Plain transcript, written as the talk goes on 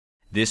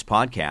This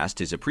podcast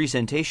is a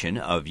presentation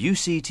of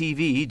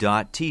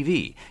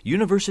UCTV.tv,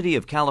 University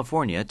of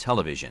California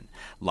Television.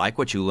 Like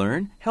what you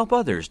learn? Help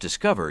others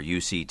discover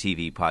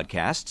UCTV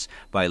podcasts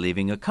by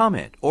leaving a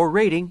comment or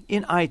rating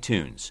in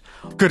iTunes.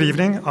 Good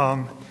evening.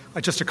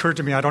 It just occurred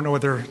to me, I don't know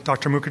whether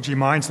Dr. Mukherjee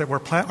minds that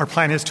our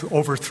plan is to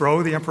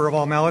overthrow the Emperor of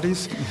All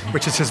Maladies,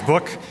 which is his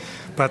book.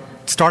 But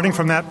starting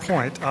from that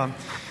point,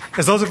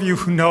 as those of you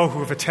who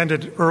have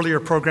attended earlier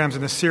programs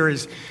in this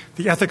series,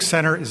 the Ethics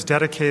Center is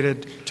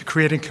dedicated to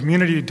creating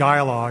community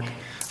dialogue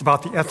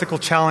about the ethical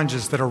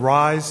challenges that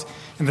arise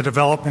in the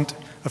development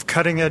of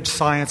cutting-edge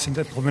science and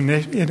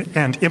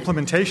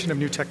implementation of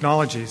new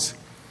technologies.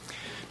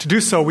 To do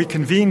so, we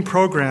convene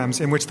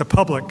programs in which the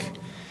public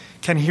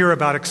can hear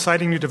about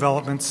exciting new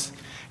developments,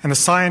 and the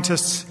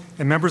scientists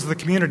and members of the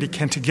community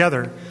can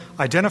together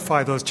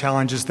identify those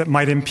challenges that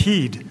might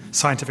impede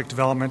scientific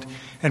development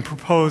and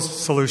propose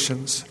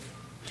solutions.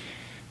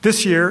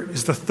 This year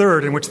is the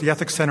third in which the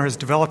Ethics Center has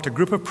developed a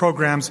group of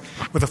programs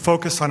with a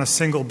focus on a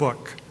single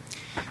book.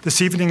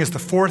 This evening is the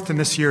fourth in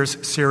this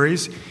year's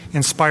series,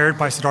 inspired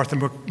by Siddhartha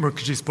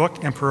Mukherjee's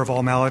book, Emperor of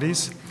All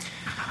Maladies.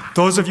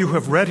 Those of you who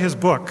have read his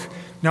book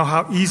know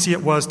how easy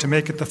it was to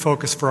make it the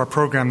focus for our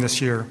program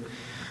this year.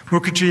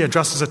 Mukherjee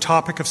addresses a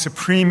topic of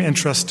supreme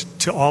interest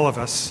to all of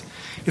us.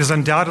 It is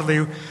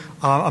undoubtedly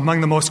among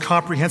the most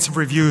comprehensive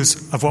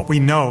reviews of what we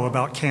know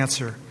about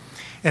cancer,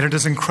 and it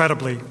is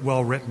incredibly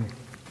well written.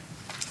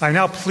 I'm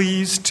now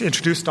pleased to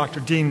introduce Dr.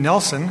 Dean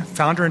Nelson,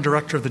 founder and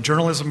director of the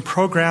journalism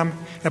program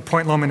at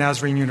Point Loma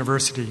Nazarene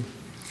University.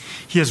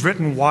 He has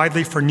written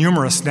widely for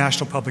numerous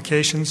national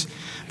publications,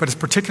 but is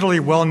particularly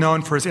well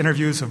known for his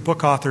interviews of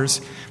book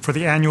authors for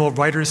the annual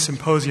Writers'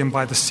 Symposium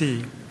by the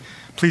Sea.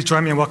 Please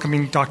join me in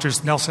welcoming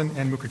Drs. Nelson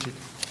and Mukherjee.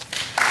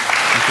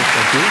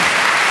 Thank you.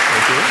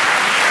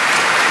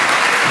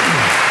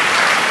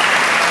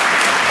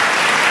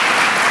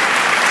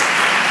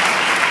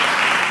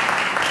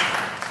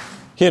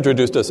 He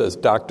introduced us as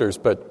doctors,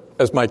 but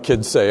as my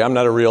kids say, I'm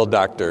not a real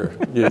doctor.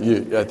 I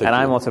think and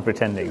I'm also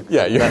pretending.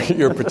 Yeah,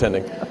 you're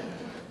pretending.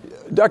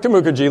 Dr.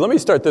 Mukherjee, let me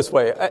start this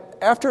way.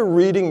 After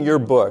reading your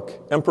book,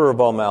 Emperor of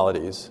All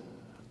Maladies,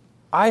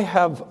 I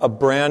have a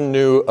brand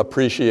new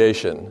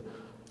appreciation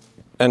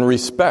and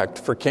respect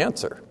for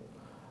cancer.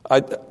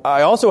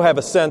 I also have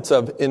a sense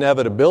of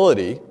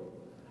inevitability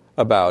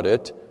about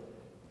it.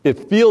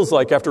 It feels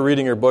like after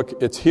reading your book,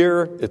 it's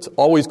here, it's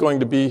always going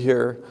to be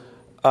here.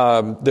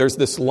 There's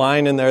this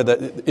line in there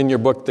that in your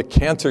book, the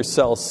cancer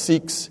cell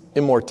seeks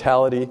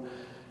immortality.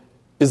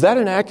 Is that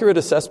an accurate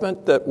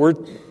assessment that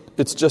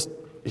it's just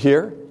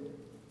here?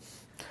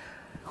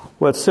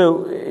 Well,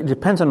 so it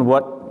depends on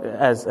what,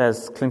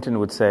 as Clinton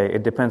would say,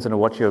 it depends on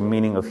what your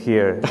meaning of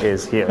here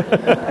is here.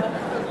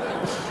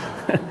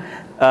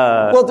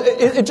 Well,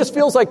 it just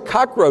feels like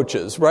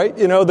cockroaches, right?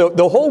 You know,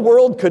 the whole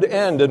world could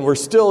end and we're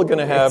still going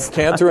to have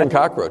cancer and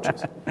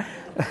cockroaches.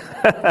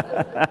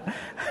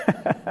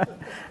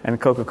 And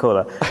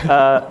Coca-Cola.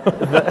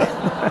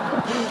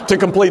 To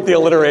complete the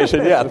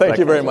alliteration, yeah, thank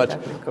you very much.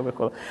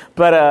 Coca-Cola.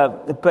 But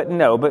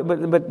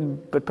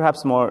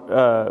perhaps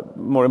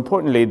more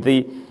importantly,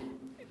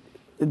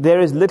 there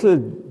is little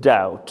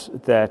doubt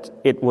that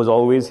it was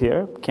always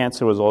here.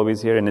 Cancer was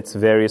always here in its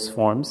various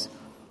forms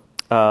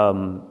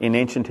in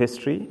ancient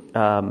history,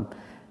 and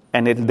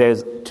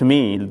there's, to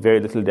me,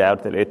 very little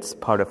doubt that it's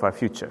part of our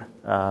future.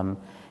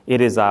 It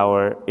is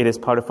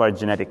part of our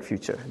genetic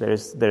future.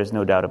 There's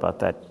no doubt about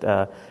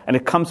that. And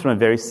it comes from a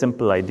very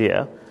simple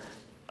idea.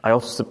 I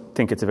also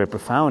think it's a very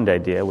profound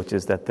idea, which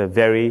is that the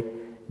very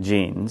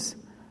genes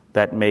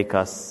that make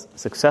us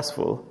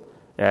successful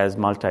as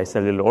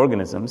multicellular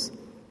organisms,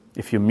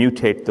 if you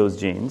mutate those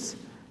genes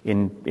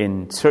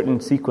in certain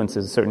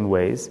sequences, certain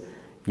ways,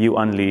 you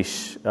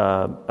unleash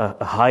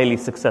a highly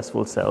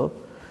successful cell.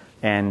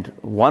 And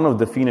one of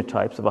the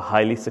phenotypes of a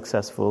highly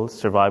successful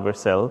survivor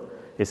cell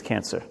is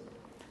cancer.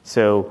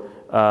 So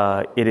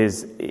it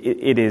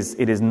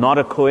is not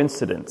a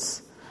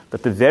coincidence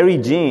that the very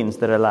genes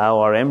that allow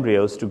our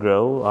embryos to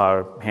grow,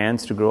 our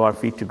hands to grow, our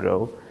feet to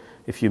grow,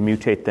 if you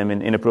mutate them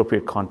in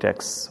inappropriate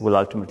contexts, will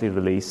ultimately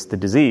release the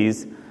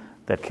disease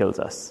that kills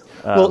us.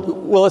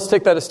 Well, let's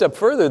take that a step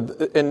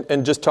further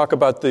and just talk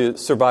about the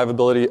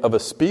survivability of a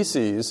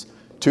species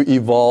to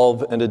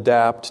evolve and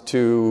adapt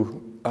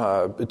to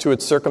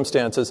its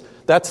circumstances.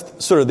 That's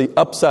sort of the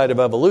upside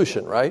of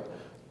evolution, right?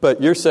 But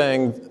you're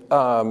saying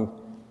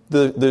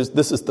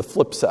this is the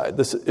flip side.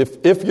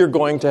 If you're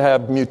going to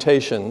have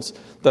mutations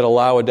that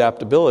allow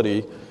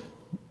adaptability,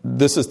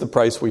 this is the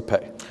price we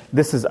pay.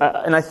 This is,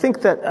 and I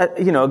think that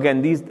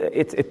again,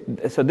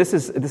 so this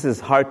is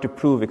hard to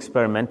prove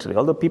experimentally.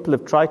 Although people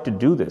have tried to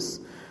do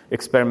this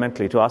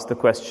experimentally, to ask the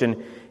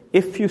question: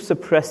 if you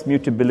suppress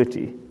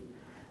mutability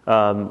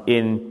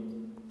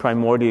in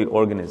primordial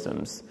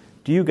organisms,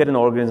 do you get an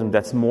organism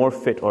that's more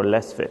fit or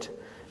less fit?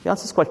 The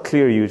answer is quite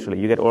clear. Usually,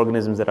 you get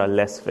organisms that are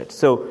less fit.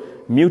 So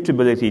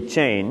mutability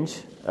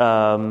change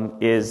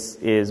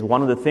is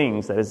one of the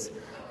things that is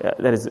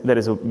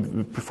a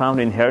profound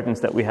inheritance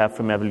that we have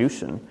from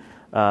evolution.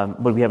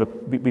 But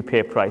we pay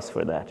a price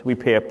for that. We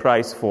pay a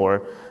price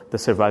for the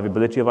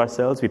survivability of our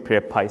cells. We pay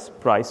a price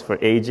for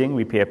aging.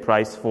 We pay a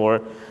price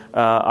for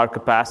our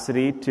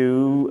capacity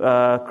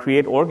to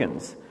create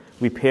organs.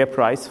 We pay a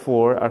price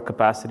for our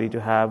capacity to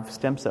have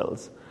stem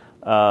cells.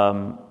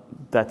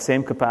 That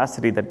same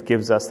capacity that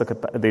gives us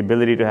the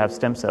ability to have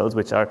stem cells,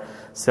 which are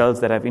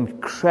cells that have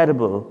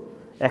incredible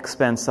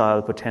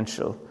expansile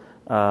potential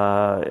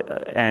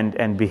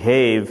and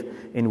behave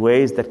in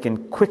ways that can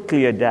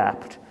quickly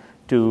adapt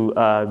to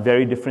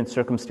very different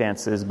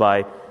circumstances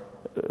by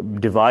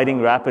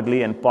dividing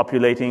rapidly and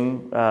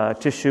populating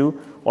tissue,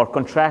 or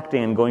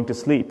contracting and going to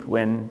sleep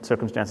when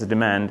circumstances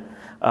demand.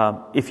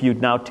 If you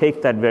now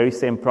take that very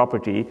same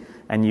property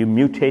and you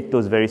mutate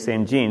those very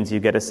same genes, you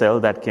get a cell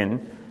that can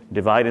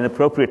divide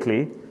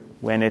inappropriately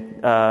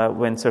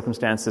when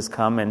circumstances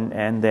come,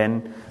 and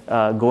then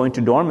go into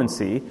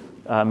dormancy,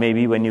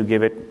 maybe when you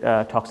give it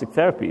toxic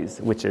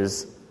therapies, which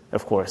is,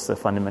 of course, the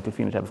fundamental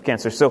phenotype of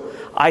cancer. So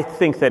I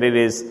think that it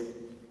is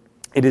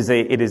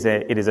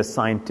a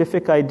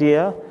scientific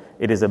idea,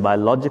 it is a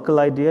biological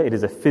idea, it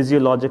is a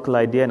physiological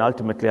idea, and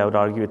ultimately I would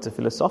argue it's a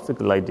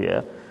philosophical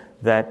idea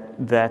that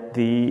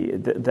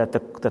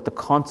the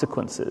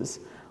consequences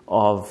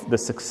of the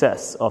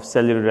success of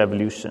cellular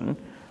evolution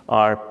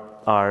have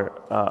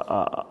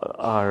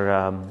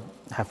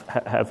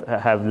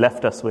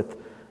left us with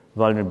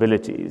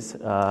vulnerabilities,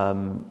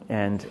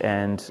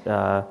 and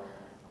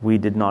we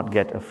did not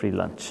get a free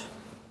lunch.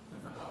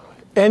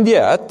 And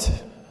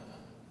yet,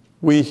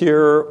 we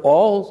hear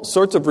all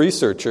sorts of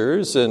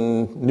researchers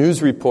and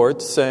news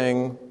reports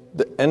saying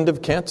the end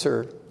of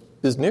cancer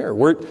is near.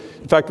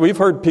 In fact, we've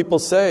heard people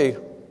say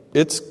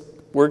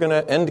we're going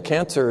to end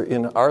cancer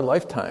in our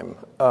lifetime.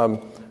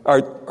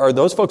 Are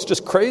those folks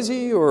just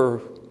crazy,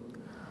 or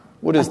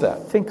what is that?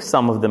 I think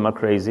some of them are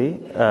crazy.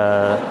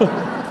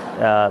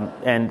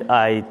 And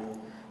I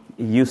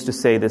used to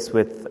say this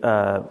with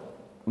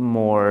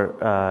more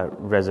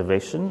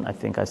reservation. I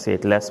think I say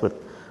it less with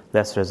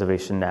less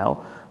reservation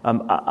now.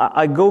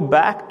 I go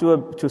back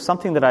to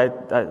something that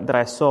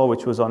I saw,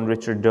 which was on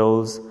Richard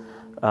Dole's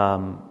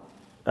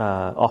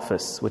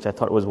office, which I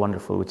thought was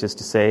wonderful, which is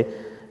to say,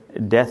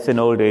 death in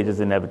old age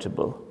is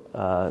inevitable.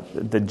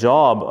 The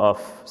job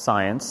of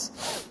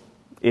science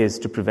is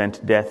to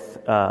prevent death,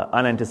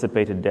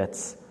 unanticipated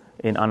deaths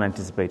in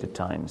unanticipated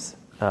times.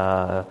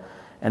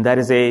 And that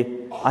is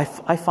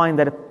I find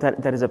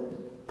that is a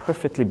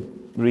perfectly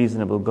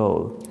reasonable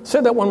goal.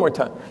 Say that one more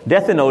time.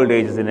 Death in old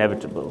age is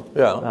inevitable.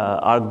 Yeah.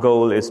 Our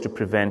goal is to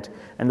prevent,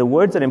 and the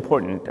words are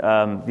important.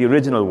 The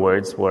original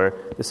words were,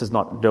 this is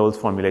not Dole's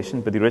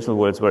formulation, but the original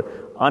words were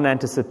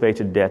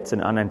unanticipated deaths in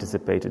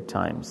unanticipated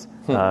times,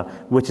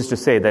 which is to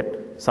say that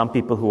some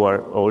people who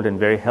are old and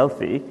very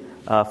healthy,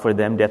 for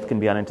them, death can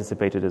be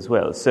unanticipated as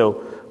well.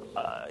 So,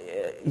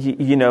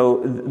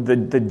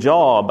 the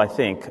job, I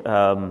think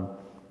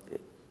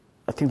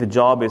the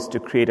job is to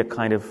create a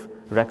kind of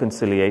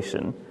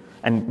reconciliation,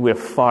 and we're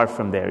far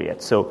from there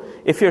yet. So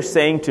if you're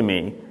saying to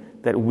me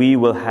that we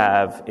will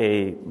have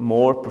a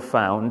more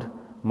profound,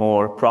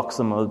 more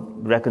proximal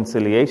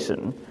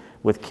reconciliation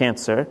with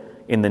cancer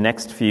in the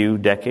next few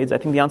decades, I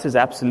think the answer is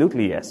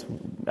absolutely yes.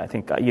 I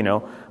think I'm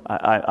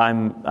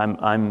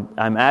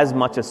as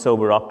much a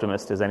sober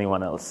optimist as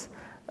anyone else.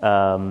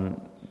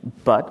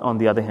 But on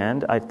the other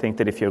hand, I think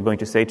that if you're going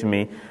to say to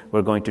me,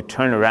 we're going to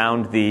turn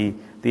around the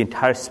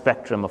entire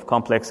spectrum of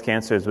complex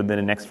cancers within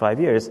the next 5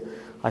 years,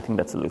 I think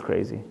that's a little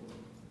crazy.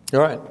 All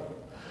right.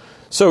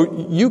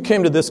 So you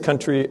came to this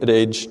country at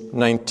age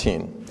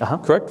 19,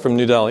 correct? From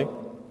New Delhi.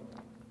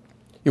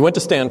 You went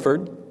to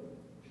Stanford.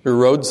 You're a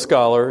Rhodes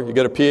Scholar. You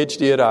got a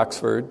PhD at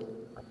Oxford.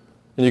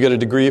 And you got a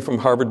degree from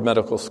Harvard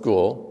Medical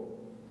School.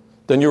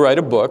 Then you write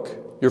a book,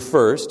 your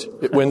first.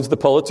 It wins the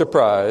Pulitzer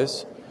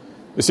Prize.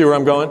 You see where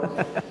I'm going?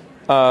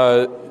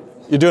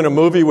 You're doing a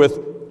movie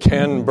with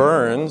Ken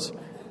Burns.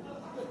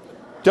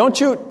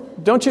 Don't you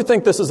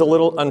think this is a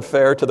little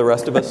unfair to the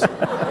rest of us?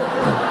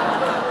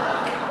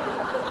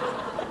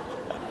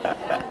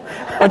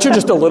 Aren't you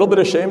just a little bit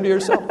ashamed of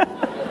yourself?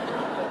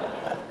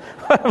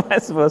 What am I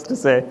supposed to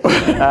say?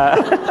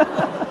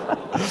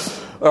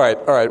 All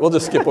right. We'll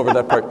just skip over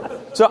that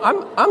part. So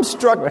I'm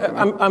struck.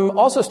 I'm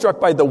also struck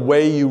by the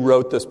way you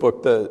wrote this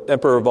book, The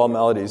Emperor of All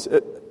Maladies.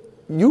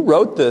 You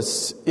wrote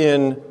this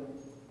in,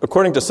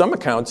 according to some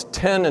accounts,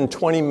 10 and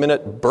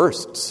 20-minute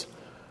bursts.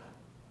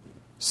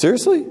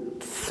 Seriously?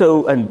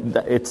 So, and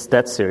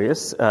that's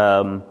serious.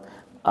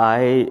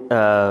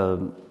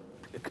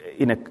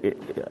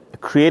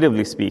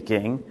 Creatively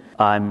speaking,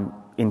 I'm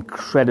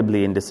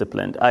incredibly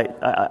indisciplined.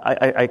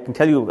 I can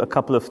tell you a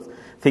couple of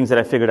things that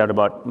I figured out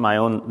about my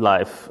own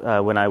life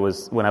when I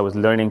was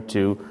learning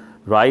to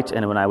write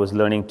and when I was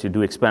learning to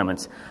do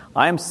experiments.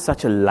 I am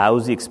such a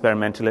lousy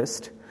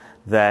experimentalist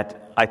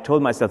that I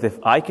told myself, if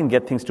I can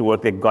get things to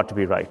work, they've got to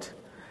be right.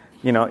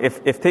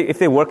 If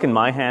they work in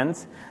my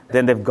hands,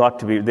 then they've got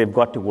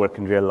to work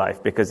in real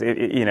life because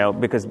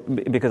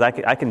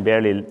I can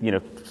barely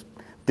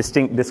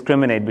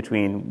discriminate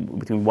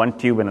between one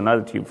tube and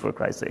another tube, for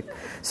Christ's sake.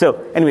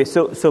 So anyway,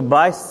 so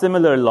by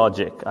similar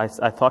logic, I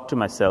thought to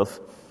myself,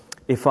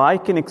 if I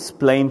can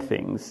explain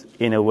things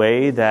in a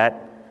way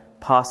that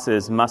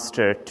passes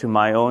muster to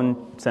my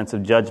own sense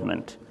of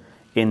judgment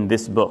in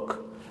this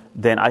book,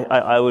 then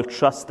I will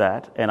trust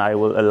that, and I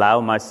will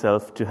allow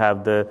myself to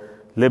have the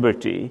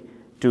liberty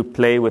to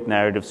play with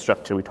narrative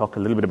structure. We talked a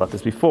little bit about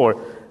this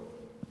before,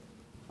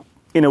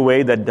 in a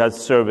way that does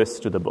service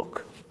to the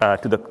book,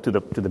 to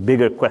the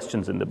bigger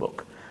questions in the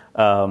book.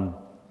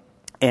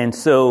 And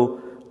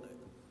so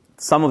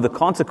some of the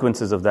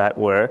consequences of that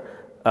were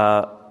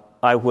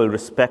I will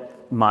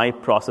respect my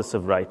process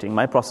of writing.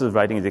 My process of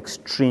writing is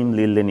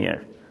extremely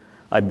linear.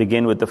 I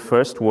begin with the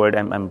first word.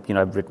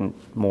 I've written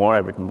more.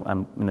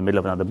 I'm in the middle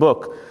of another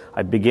book.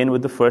 I begin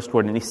with the first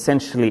word and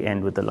essentially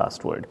end with the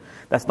last word.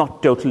 That's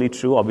not totally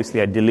true.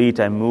 Obviously, I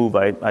delete, I move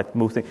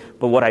things.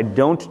 But what I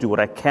don't do, what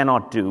I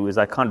cannot do, is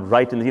I can't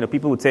write in.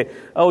 People would say,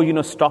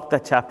 stop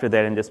that chapter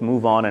there and just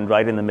move on and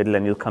write in the middle,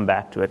 and you'll come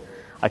back to it.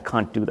 I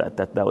can't do that.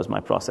 That was my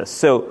process.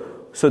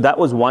 So that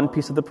was one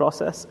piece of the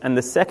process, and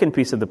the second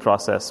piece of the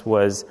process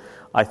was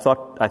I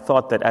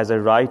thought that as a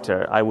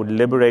writer I would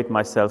liberate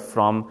myself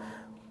from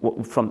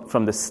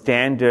the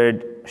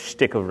standard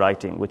shtick of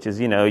writing, which is,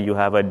 you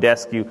have a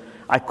desk.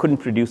 I couldn't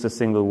produce a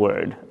single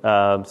word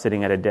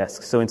sitting at a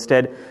desk. So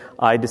instead,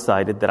 I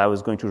decided that I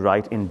was going to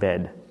write in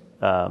bed.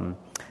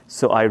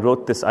 So I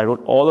wrote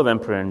all of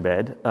Emperor in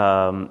bed,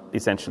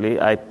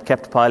 essentially. I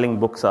kept piling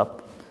books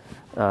up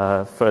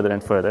further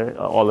and further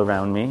all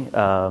around me.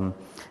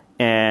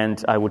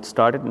 And I would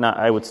start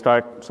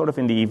sort of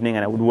in the evening,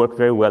 and I would work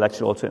very well,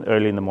 actually, also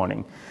early in the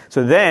morning.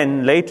 So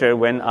then later,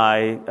 when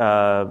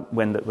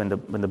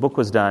the book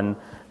was done,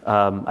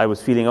 I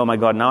was feeling, oh my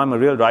God, now I'm a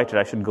real writer.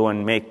 I should go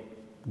and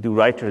do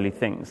writerly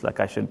things, like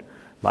I should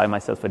buy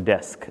myself a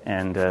desk.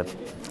 And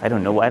I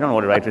don't know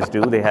what writers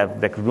do. They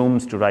have like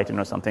rooms to write in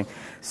or something.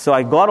 So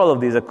I got all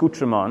of these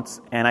accoutrements,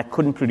 and I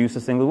couldn't produce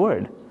a single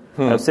word.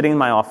 I was sitting in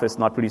my office,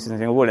 not producing a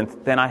single word, and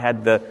then I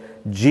had the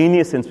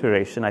genius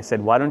inspiration. I said,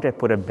 why don't I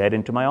put a bed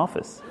into my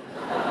office?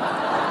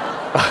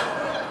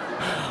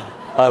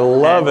 I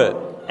love it.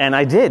 And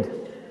I did.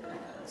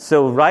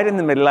 So right in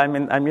the middle,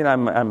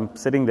 I'm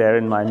sitting there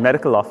in my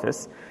medical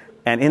office,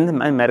 and in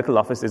my medical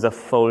office is a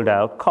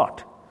fold-out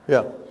cot.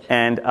 Yeah.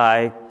 And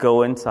I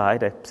go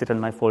inside, I sit on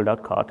my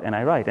fold-out cot, and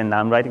I write. And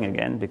now I'm writing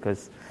again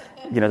because,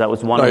 that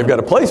was one. Now you've got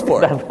a place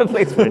for it. I have a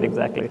place for it,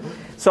 exactly.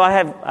 So I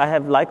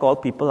have, like all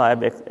people, I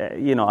have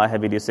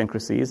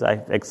idiosyncrasies, I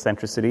have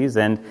eccentricities,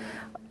 and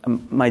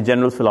my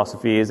general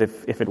philosophy is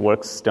if it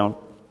works, don't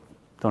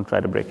try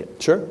to break it.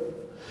 Sure.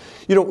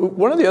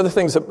 One of the other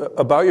things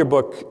about your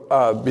book,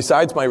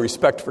 besides my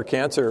respect for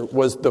cancer,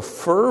 was the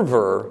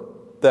fervor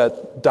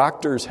that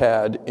doctors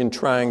had in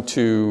trying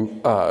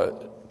to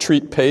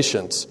treat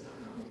patients.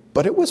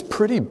 But it was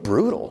pretty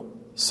brutal.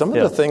 Some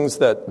of the things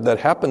that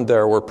happened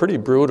there were pretty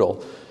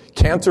brutal.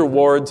 Cancer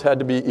wards had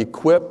to be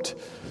equipped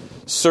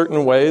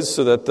certain ways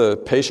so that the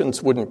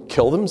patients wouldn't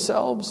kill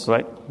themselves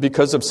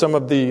because of some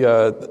of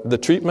the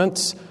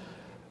treatments.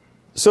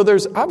 So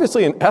there's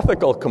obviously an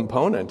ethical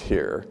component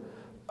here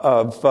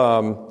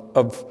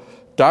of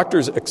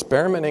doctors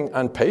experimenting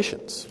on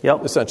patients,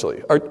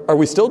 essentially. Are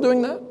we still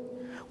doing that?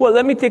 Well,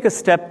 let me take a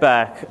step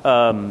back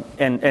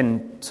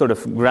and sort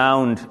of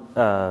ground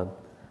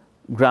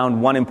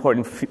one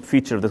important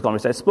feature of this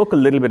conversation. I spoke a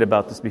little bit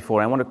about this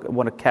before. I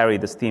want to carry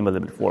this theme a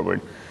little bit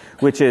forward,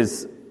 which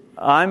is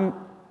I'm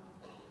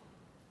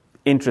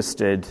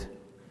interested,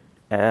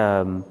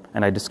 and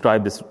I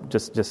described this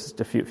just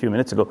a few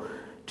minutes ago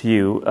to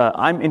you.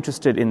 I'm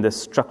interested in the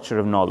structure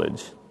of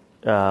knowledge,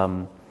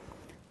 and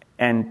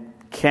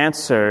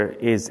cancer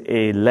is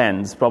a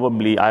lens.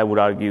 Probably, I would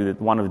argue that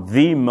one of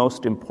the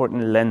most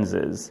important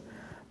lenses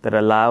that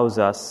allows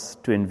us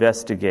to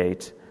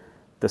investigate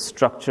the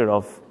structure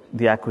of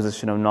the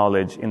acquisition of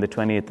knowledge in the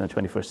 20th and the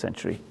 21st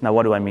century. Now,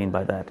 what do I mean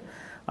by that?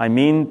 I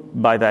mean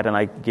by that, and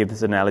I gave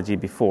this analogy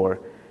before,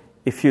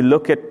 if you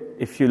look at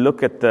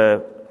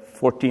the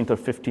 14th or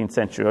 15th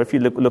century, or if you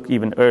look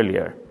even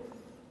earlier,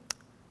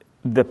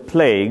 the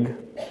plague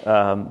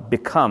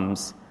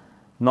becomes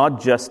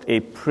not just a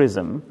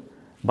prism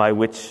by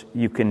which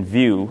you can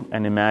view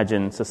and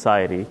imagine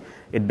society,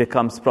 it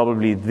becomes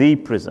probably the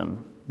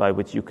prism by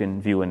which you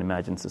can view and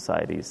imagine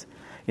societies.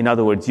 In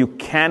other words, you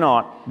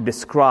cannot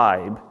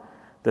describe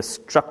the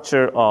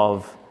structure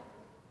of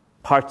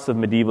parts of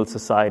medieval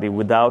society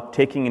without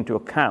taking into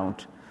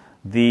account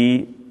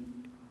the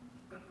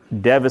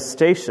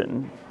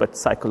devastation, but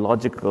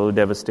psychological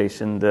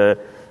devastation, the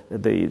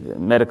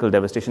medical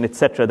devastation,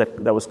 etc.,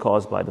 that was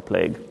caused by the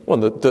plague. Well,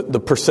 the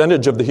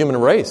percentage of the human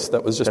race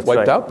that was just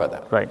wiped out by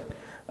that. Right.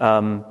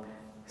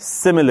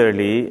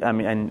 Similarly,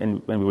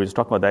 and when we were just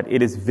talking about that,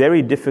 it is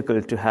very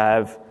difficult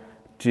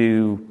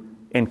to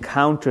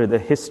encounter the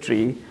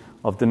history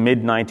of the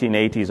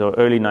mid-1980s or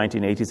early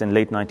 1980s and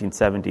late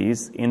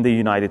 1970s in the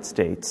United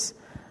States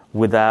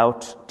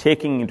without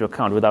taking into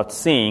account, without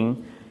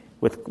seeing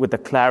with a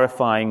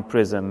clarifying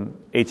prism,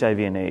 HIV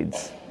and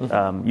AIDS.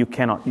 You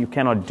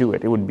cannot do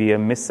it. It would be a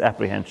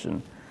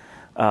misapprehension.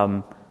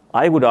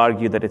 I would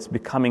argue that it's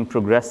becoming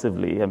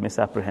progressively a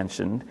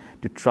misapprehension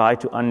to try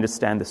to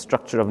understand the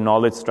structure of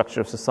knowledge, structure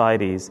of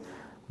societies,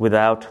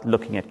 without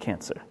looking at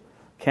cancer.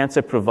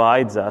 Cancer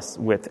provides us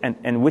with,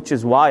 and which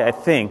is why I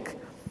think,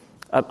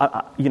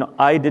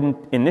 I didn't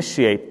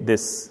initiate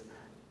this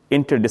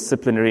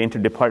interdisciplinary,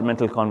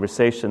 interdepartmental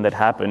conversation that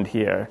happened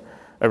here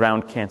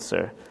around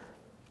cancer,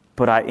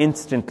 but I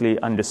instantly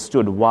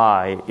understood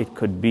why it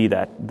could be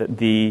that.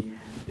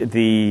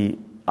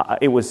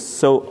 It was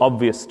so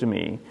obvious to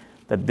me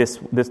that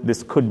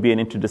this could be an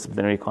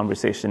interdisciplinary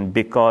conversation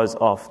because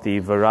of the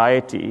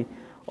variety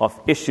of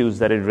issues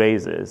that it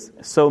raises.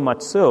 So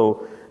much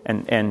so,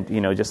 and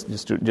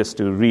just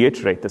to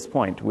reiterate this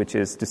point, which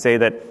is to say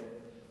that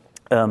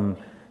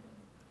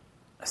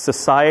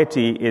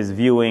society is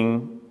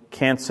viewing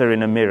cancer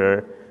in a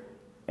mirror,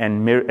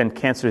 and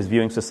cancer is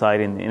viewing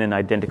society in an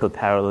identical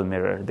parallel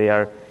mirror. They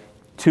are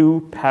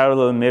two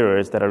parallel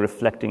mirrors that are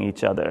reflecting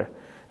each other,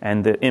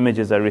 and the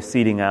images are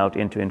receding out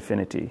into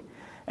infinity.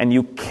 And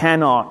you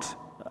cannot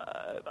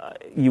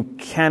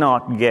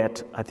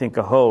get, I think,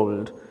 a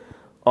hold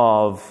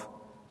of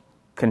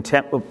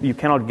you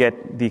cannot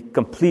get the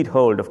complete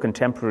hold of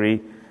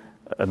contemporary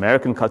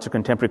American culture,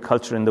 contemporary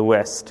culture in the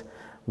West,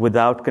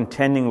 without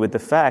contending with the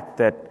fact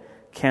that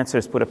cancer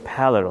has put a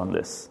pallor on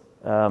this,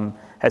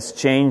 has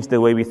changed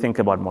the way we think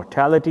about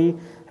mortality,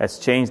 has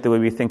changed the way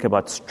we think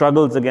about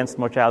struggles against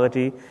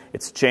mortality.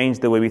 It's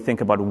changed the way we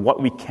think about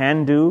what we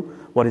can do,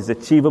 what is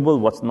achievable,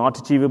 what's not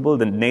achievable,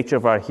 the nature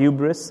of our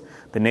hubris,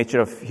 the nature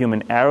of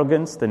human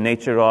arrogance, the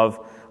nature of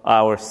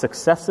our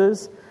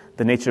successes,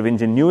 the nature of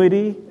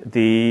ingenuity.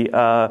 It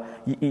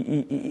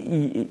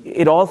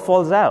all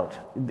falls out.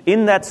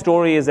 In that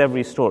story is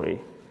every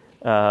story.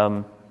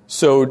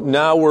 So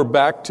now we're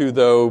back to,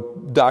 though,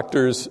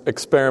 doctors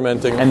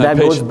experimenting and on that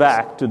patients. goes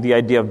back to the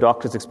idea of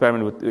doctors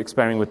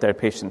experimenting with their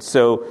patients.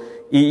 So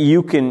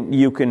you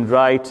can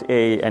write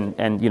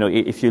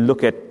if you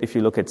look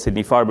at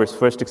Sidney Farber's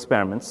first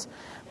experiments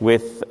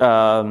with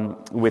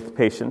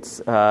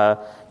patients,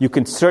 you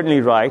can certainly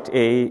write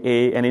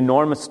an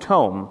enormous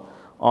tome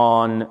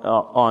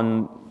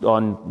on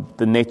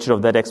the nature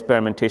of that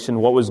experimentation,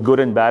 what was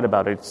good and bad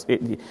about it.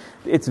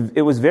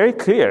 It was very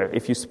clear.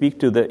 If you speak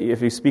to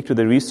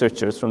the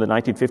researchers from the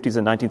 1950s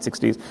and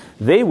 1960s,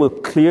 they will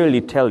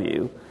clearly tell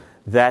you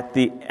that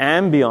the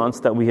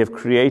ambience that we have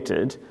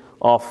created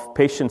of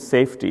patient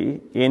safety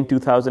in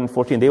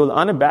 2014, they will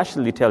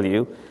unabashedly tell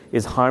you,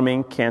 is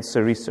harming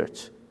cancer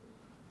research.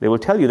 They will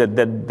tell you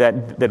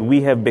that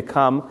we have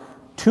become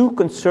too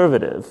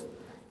conservative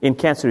in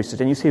cancer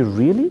research. And you say,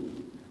 really?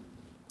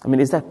 I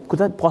mean, could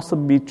that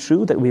possibly be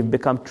true, that we've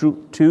become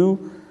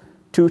too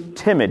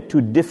timid,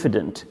 too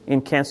diffident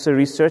in cancer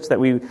research,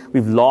 that we've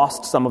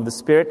lost some of the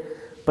spirit?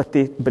 But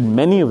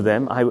many of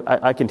them,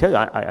 I can tell you,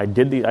 I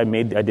did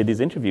these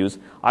interviews,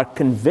 are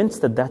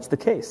convinced that that's the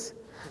case.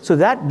 So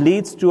that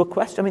leads to a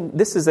question. I mean,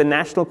 this is a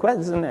national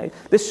question.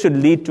 This should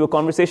lead to a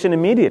conversation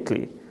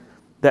immediately.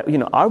 That,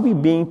 are we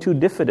being too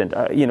diffident?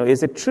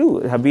 Is it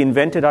true? Have we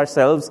invented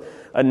ourselves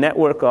a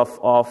network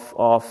of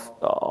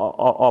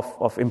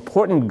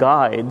important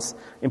guides,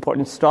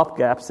 important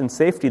stopgaps in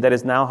safety that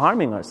is now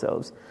harming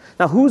ourselves?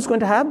 Now, who's going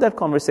to have that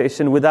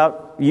conversation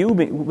without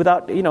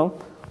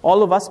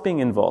all of us being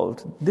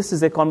involved? This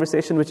is a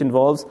conversation which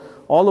involves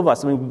all of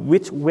us. I mean,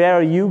 what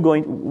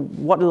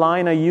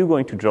line are you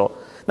going to draw?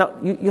 Now,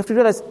 you have to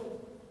realize,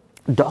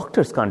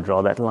 doctors can't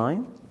draw that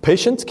line.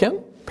 Patients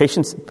can?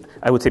 Patients,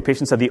 I would say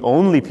patients are the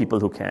only people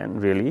who can,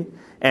 really.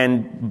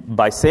 And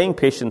by saying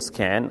patients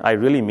can, I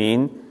really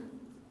mean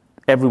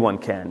everyone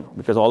can,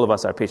 because all of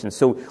us are patients.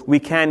 So we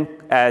can,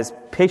 as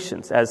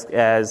patients,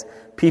 as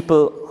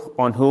people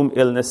on whom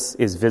illness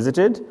is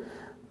visited,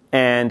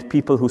 and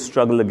people who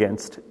struggle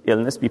against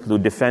illness, people who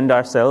defend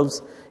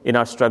ourselves in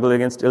our struggle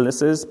against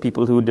illnesses,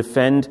 people who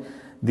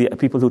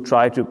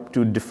try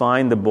to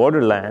define the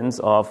borderlands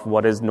of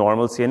what is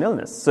normalcy and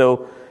illness.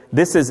 So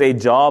this is a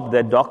job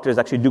that doctors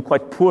actually do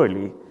quite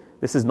poorly.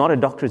 This is not a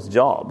doctor's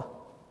job.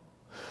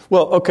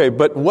 Well, okay,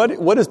 but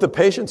what is the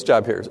patient's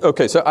job here?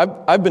 Okay, so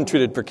I've been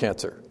treated for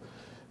cancer.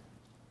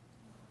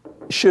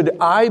 Should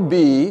I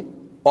be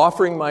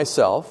offering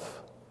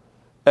myself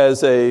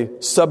as a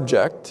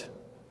subject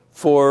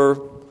for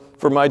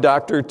my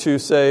doctor to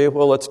say,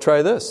 well, let's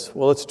try this,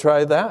 well, let's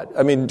try that?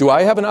 I mean, do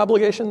I have an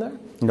obligation there?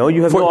 No,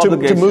 you have no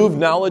obligation. To move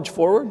knowledge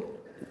forward?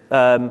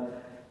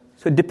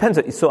 So it depends.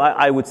 So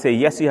I would say,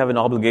 yes, you have an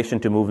obligation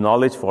to move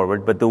knowledge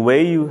forward, but the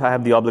way you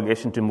have the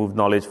obligation to move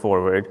knowledge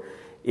forward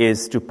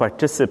is to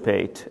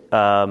participate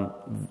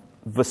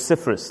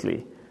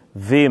vociferously,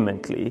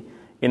 vehemently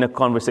in a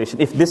conversation.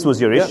 If this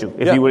was your issue,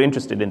 if you were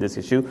interested in this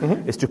issue,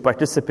 is to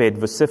participate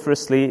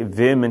vociferously,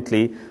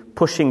 vehemently,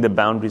 pushing the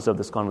boundaries of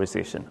this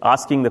conversation,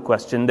 asking the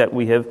question that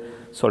we have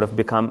sort of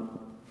become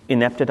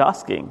inept at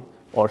asking,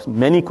 or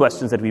many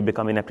questions that we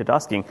become inept at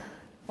asking.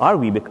 Are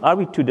we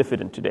too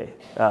diffident today?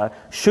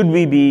 Should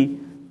we be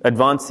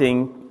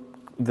advancing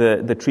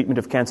the treatment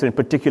of cancer in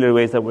particular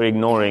ways that we're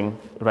ignoring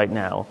right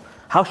now?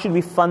 How should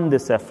we fund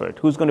this effort?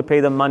 Who's going to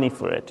pay the money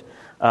for it?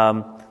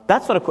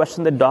 That's not a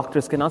question that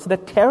doctors can answer. They're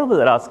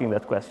terrible at asking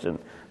that question.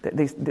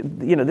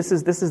 This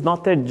is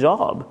not their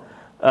job.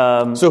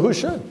 So who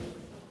should?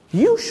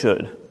 You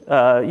should.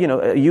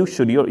 You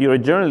should. You're a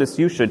journalist.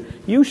 You should.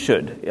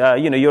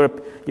 You're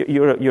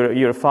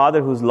a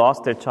father who's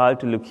lost their child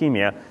to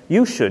leukemia.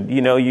 You should.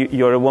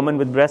 You're a woman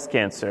with breast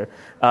cancer.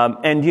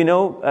 And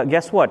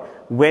guess what?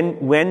 When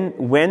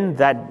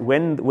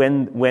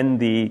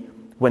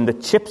the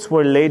chips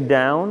were laid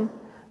down,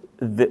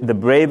 the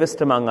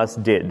bravest among us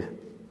did.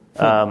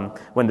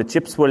 When the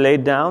chips were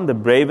laid down, the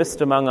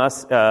bravest among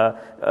us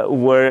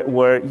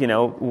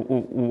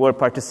were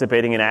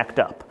participating in ACT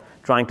UP,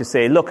 trying to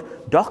say, look,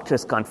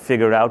 doctors can't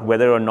figure out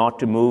whether or not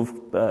to move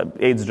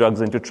AIDS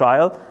drugs into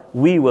trial.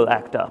 We will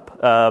ACT UP.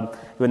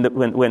 When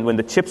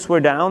the chips were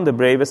down, the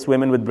bravest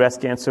women with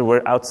breast cancer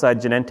were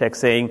outside Genentech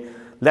saying,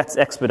 let's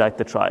expedite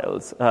the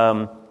trials.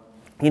 I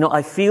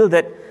feel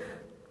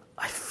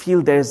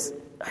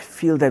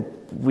that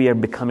we are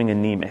becoming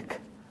anemic.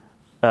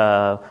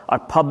 Our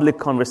public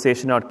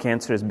conversation about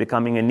cancer is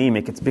becoming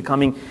anemic. It's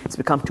become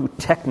too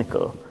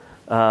technical.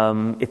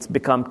 It's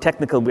become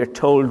technical. We're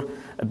told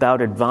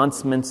about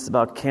advancements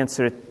about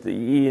cancer,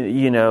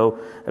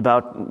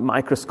 about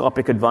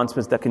microscopic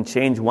advancements that can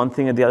change one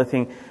thing or the other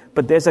thing.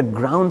 But there's a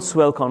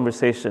groundswell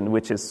conversation,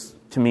 which is,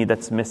 to me,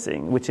 that's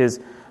missing, which is,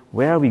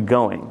 where are we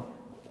going?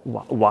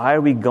 Why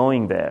are we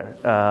going there?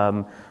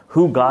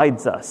 Who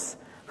guides us?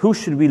 Who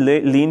should we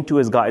lean to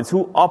as guides?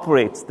 Who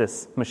operates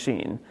this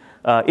machine?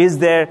 Is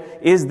there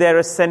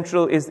a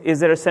central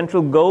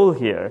goal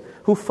here?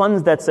 Who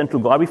funds that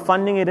central goal? Are we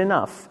funding it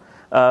enough?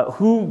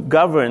 Who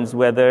governs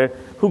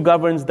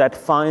that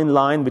fine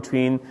line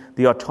between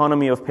the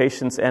autonomy of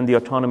patients and the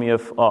autonomy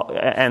of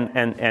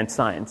and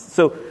science?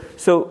 So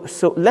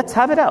let's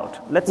have it out.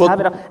 Have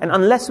it out. And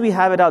unless we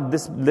have it out,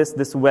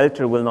 this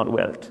welter will not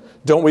welt.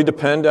 Don't we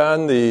depend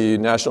on the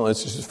National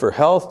Institutes for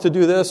Health to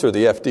do this, or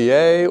the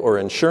FDA, or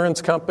insurance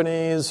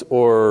companies,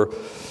 or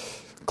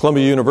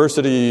Columbia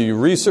University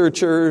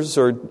researchers?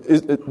 We're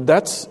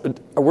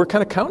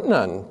kind of counting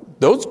on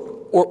those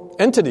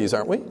entities,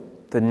 aren't we?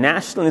 The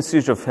National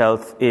Institute of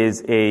Health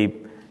the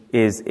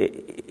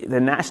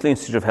National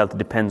Institute of Health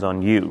depends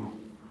on you,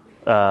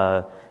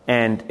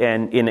 and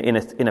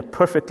in a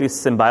perfectly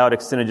symbiotic,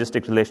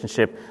 synergistic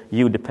relationship,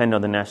 you depend on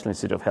the National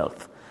Institute of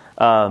Health.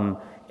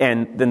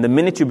 And then the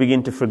minute you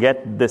begin to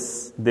forget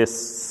this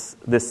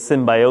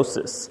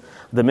symbiosis,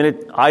 the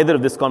minute either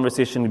of this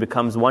conversation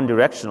becomes one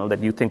directional, that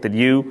you think that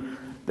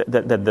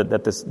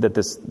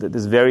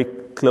this very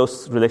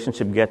close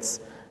relationship gets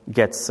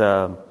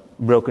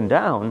broken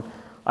down,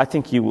 I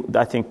think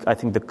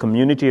the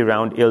community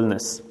around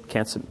illness,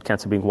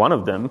 cancer being one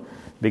of them,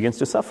 begins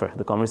to suffer.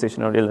 The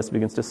conversation around illness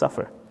begins to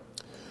suffer.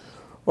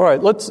 All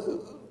right, let's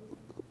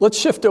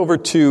shift over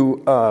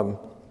to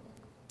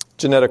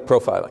genetic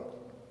profiling.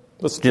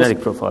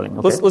 Profiling.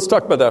 Okay. Let's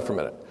talk about that for a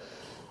minute.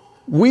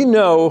 We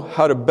know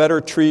how to better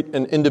treat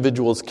an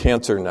individual's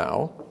cancer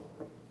now,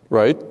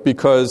 right?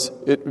 Because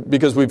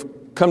we've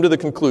come to the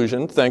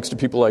conclusion, thanks to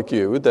people like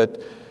you,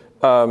 that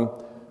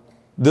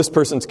this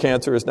person's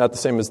cancer is not the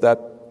same as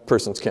that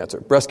person's cancer.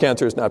 Breast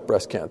cancer is not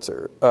breast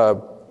cancer.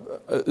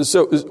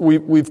 So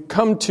we've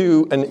come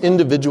to an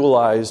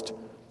individualized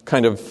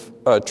kind of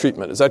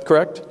treatment. Is that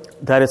correct?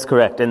 That is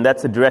correct, and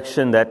that's the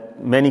direction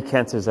that many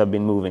cancers have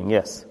been moving,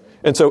 yes.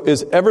 And so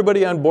is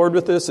everybody on board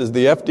with this? Is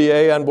the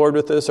FDA on board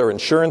with this? Are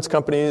insurance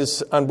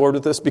companies on board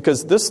with this?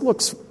 Because this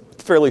looks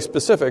fairly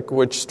specific,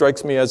 which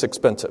strikes me as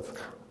expensive.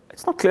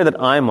 It's not clear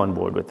that I'm on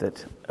board with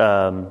it.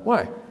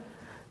 Why?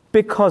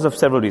 Because of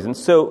several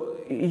reasons. So,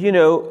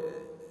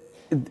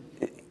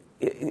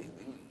 it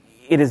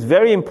is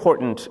very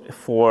important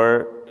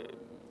for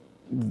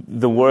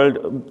the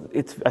world.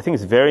 I think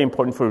it's very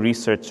important for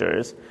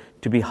researchers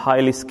to be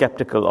highly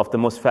skeptical of the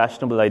most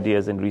fashionable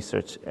ideas in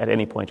research at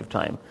any point of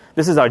time.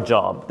 This is our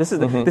job.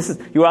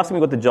 You're asking me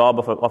what the job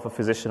of a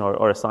physician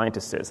or a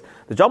scientist is.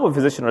 The job of a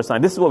physician or a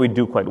scientist, this is what we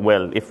do quite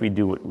well if we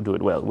do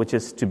it well, which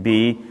is to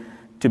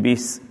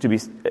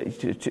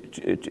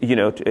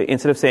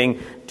instead of saying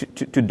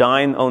to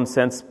thine own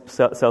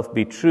self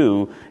be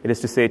true, it is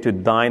to say to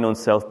thine own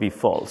self be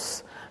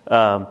false.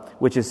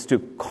 Which is to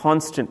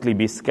constantly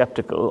be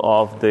skeptical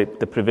of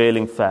the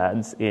prevailing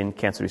fads in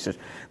cancer research.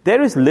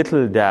 There is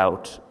little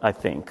doubt, I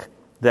think,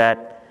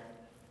 that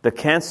the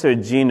cancer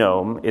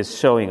genome is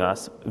showing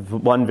us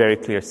one very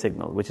clear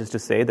signal, which is to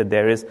say that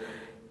there is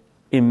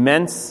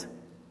immense,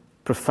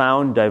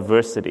 profound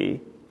diversity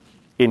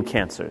in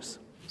cancers.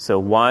 So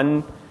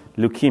one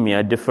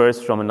leukemia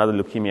differs from another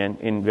leukemia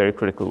in very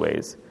critical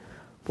ways.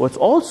 What's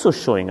also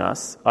showing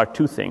us are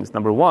two things.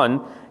 Number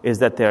one is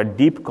that there are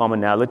deep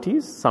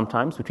commonalities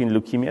sometimes between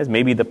leukemias.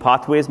 Maybe the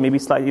pathways may be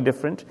slightly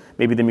different.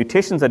 Maybe the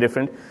mutations are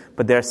different.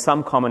 But there are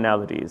some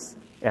commonalities.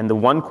 And the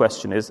one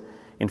question is,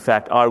 in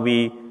fact, are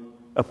we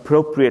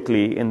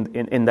appropriately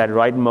in that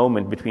right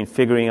moment between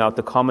figuring out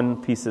the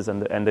common pieces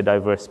and the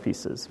diverse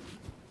pieces?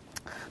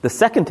 The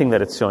second thing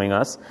that it's showing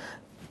us,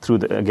 through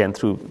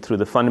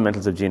the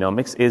fundamentals of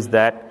genomics, is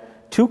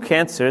that two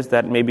cancers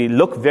that maybe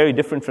look very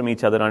different from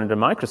each other under a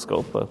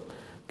microscope, a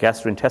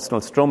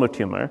gastrointestinal stromal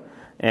tumor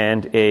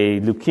and a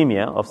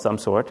leukemia of some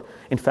sort,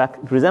 in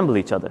fact, resemble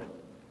each other.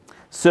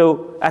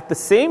 So at the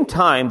same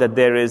time that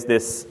there is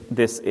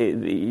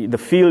the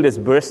field is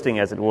bursting,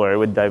 as it were,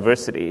 with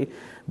diversity,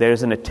 there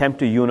is an attempt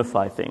to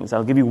unify things.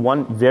 I'll give you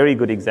one very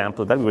good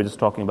example of that. We were just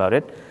talking about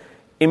it.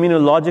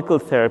 Immunological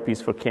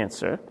therapies for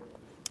cancer,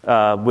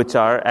 which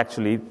are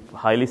actually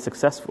highly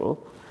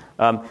successful.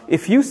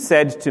 If you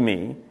said to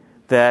me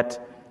that,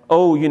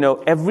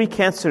 every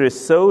cancer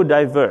is so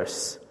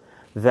diverse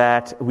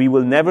that we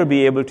will never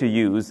be able to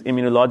use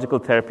immunological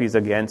therapies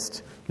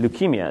against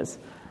leukemias,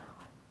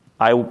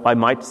 I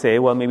might say,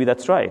 well, maybe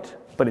that's right.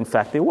 But in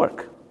fact, they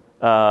work.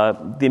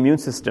 The immune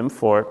system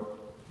for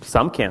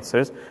some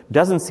cancers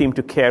doesn't seem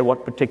to care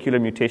what particular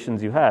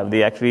mutations you have.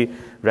 They actually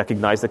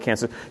recognize the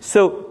cancer.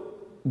 So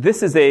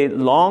this is a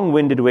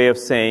long-winded way of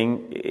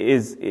saying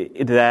is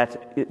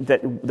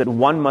that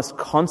one must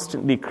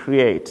constantly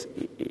create,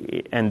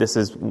 and this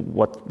is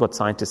what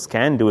scientists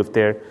can do if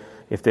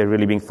they're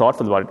really being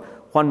thoughtful about it.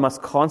 One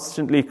must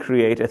constantly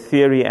create a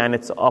theory and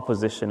its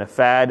opposition, a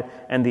fad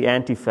and the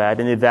anti-fad,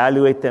 and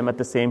evaluate them at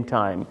the same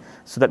time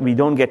so that we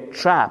don't get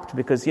trapped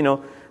because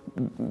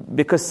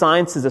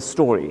science is a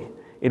story.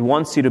 It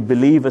wants you to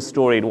believe a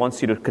story. It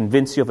wants you to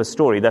convince you of a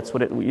story. That's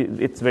what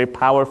it's very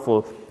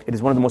powerful. It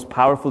is one of the most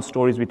powerful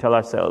stories we tell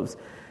ourselves.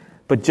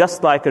 But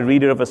just like a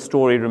reader of a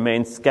story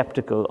remains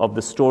skeptical of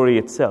the story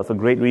itself, a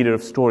great reader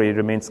of story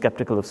remains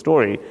skeptical of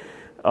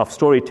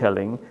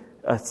storytelling,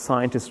 a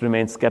scientist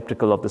remains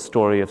skeptical of the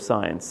story of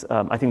science.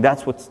 I think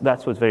that's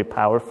what's very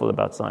powerful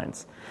about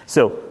science.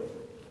 So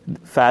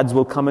fads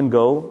will come and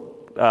go.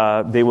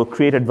 They will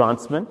create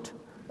advancement.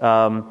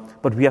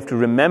 But we have to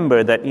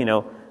remember that,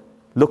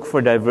 look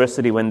for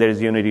diversity when there's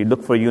unity.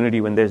 Look for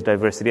unity when there's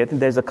diversity. I think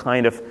there's a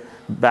kind of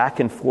back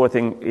and forth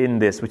in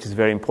this, which is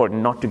very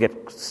important, not to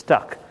get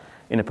stuck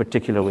in a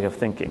particular way of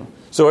thinking.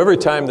 So every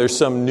time there's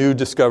some new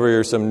discovery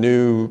or some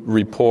new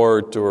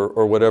report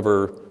or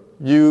whatever,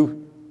 you,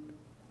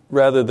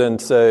 rather than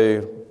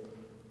say,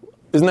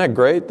 isn't that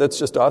great? That's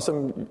just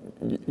awesome.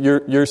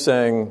 You're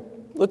saying,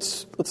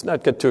 let's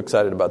not get too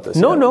excited about this.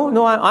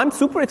 No. I'm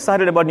super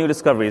excited about new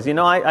discoveries.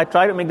 I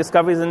try to make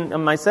discoveries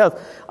in myself.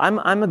 I'm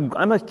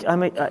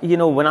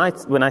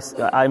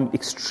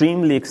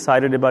extremely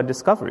excited about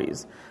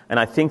discoveries, and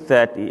I think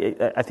that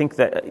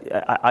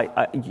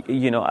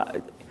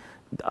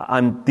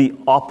I'm the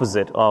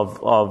opposite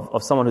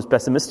of someone who's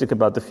pessimistic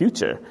about the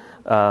future.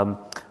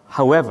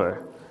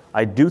 However,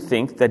 I do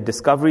think that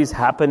discoveries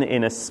happen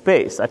in a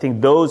space. I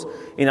think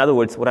in other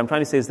words, what I'm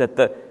trying to say is that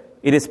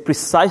it is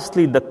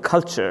precisely the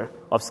culture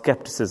of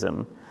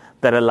skepticism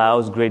that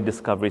allows great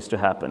discoveries to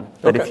happen.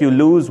 That if you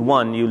lose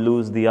one, you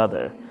lose the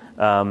other.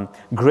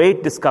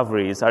 Great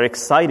discoveries are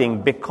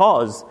exciting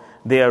because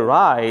they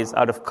arise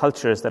out of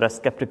cultures that are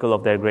skeptical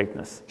of their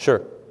greatness.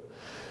 Sure.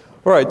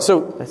 All right,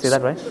 so... Did I say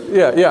that right?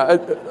 Yeah.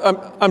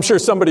 I'm sure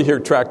somebody here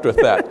tracked with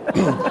that.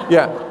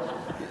 Yeah.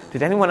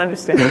 Did anyone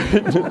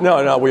understand?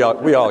 No, we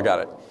all got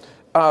it.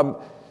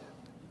 All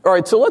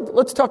right, so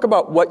let's talk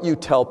about what you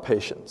tell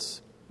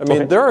patients. I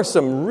mean, there are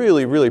some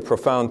really, really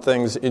profound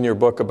things in your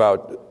book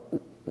about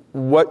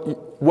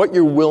what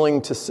you're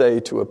willing to say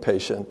to a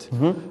patient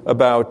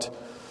about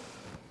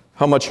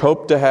how much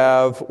hope to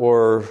have,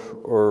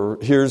 or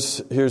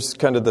here's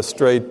kind of the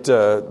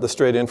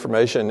straight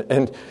information,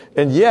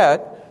 and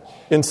yet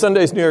in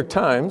Sunday's New York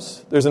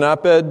Times, there's an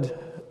op-ed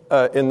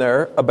in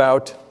there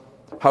about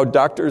how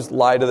doctors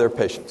lie to their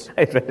patients.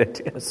 I read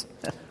it, yes.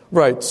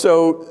 Right.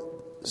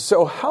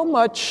 So how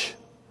much?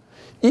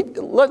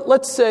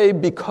 Let's say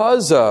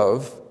because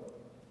of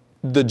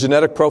the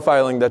genetic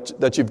profiling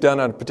that you've done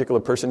on a particular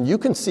person, you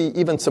can see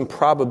even some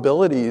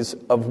probabilities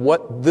of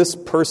what this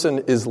person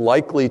is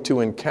likely to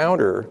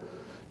encounter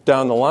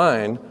down the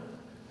line.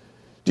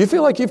 Do you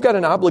feel like you've got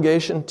an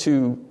obligation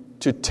to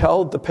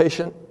tell the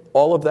patient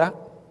all of that?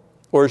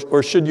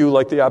 Or should you,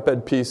 like the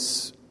op-ed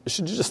piece,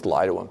 should you just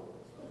lie to them?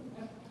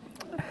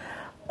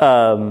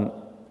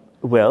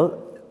 Well,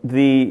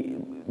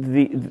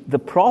 the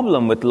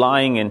problem with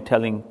lying and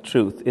telling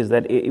truth is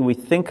that we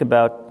think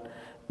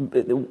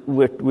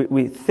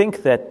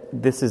that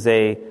this is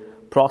a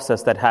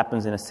process that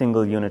happens in a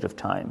single unit of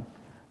time.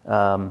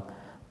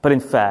 But in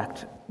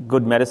fact,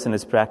 good medicine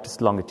is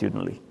practiced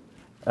longitudinally.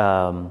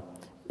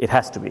 It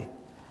has to be.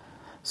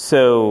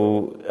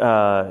 So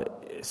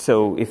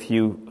if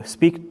you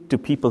speak to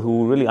people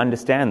who really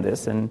understand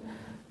this, and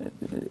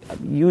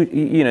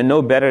you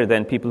know better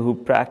than people who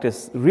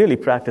really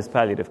practice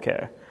palliative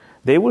care,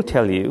 they will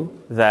tell you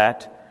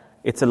that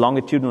it's a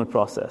longitudinal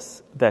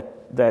process.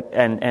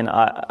 And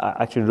I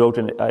actually wrote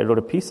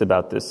a piece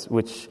about this,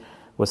 which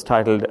was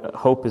titled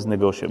 "Hope is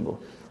Negotiable."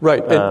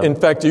 Right. In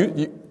fact,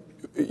 you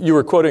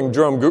were quoting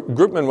Jerome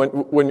Groopman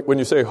when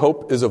you say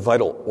hope is a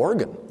vital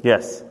organ.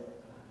 Yes.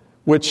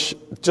 Which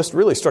just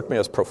really struck me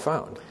as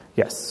profound.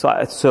 Yes.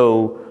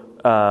 So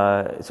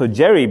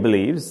Jerry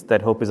believes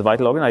that hope is a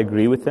vital organ. I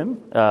agree with him.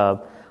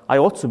 I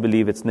also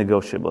believe it's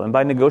negotiable. And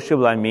by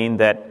negotiable, I mean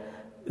that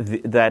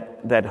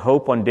that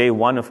hope on day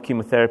 1 of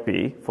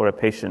chemotherapy for a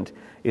patient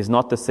is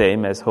not the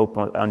same as hope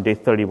on day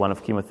 31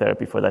 of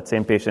chemotherapy for that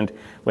same patient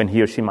when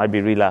he or she might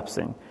be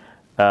relapsing.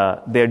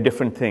 They're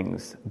different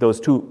things. Those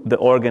two, the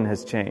organ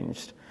has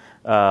changed.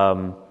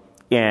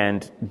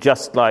 And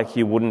just like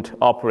you wouldn't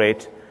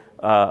operate,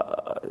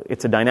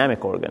 it's a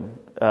dynamic organ.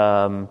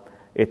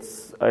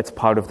 It's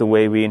part of the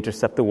way we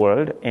intercept the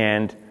world,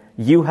 and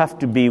you have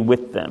to be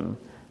with them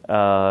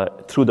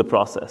through the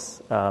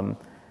process. And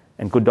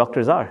good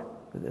doctors are.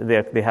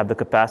 They have the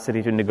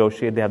capacity to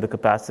negotiate. They have the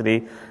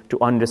capacity to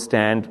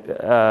understand,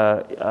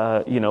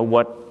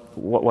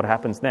 what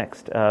happens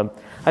next. I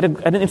had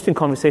an interesting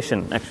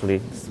conversation,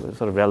 actually,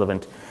 sort of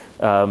relevant.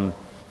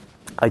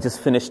 I just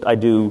finished. I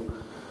do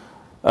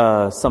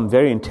some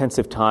very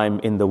intensive time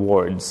in the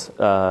wards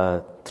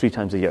 3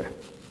 times a year,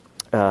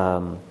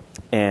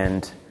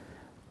 and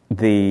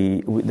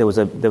there was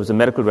a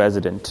medical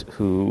resident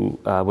who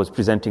was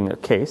presenting a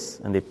case,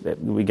 and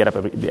we get up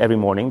every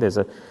morning.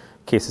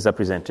 Cases are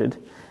presented,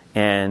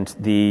 and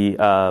the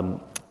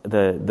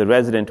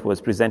resident was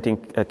presenting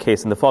a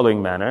case in the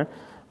following manner,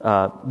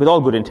 with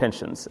all good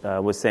intentions.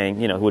 Was saying,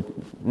 who would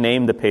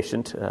name the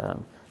patient,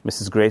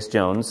 Mrs. Grace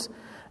Jones,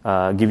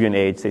 give you an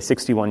age, say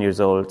 61 years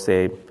old,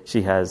 say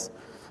she has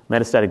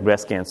metastatic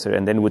breast cancer,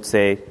 and then would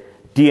say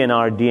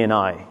DNR,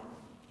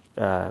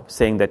 DNI,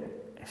 saying that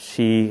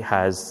she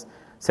has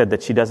said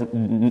that she doesn't.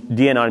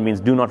 DNR means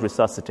do not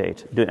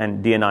resuscitate,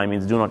 and DNI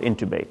means do not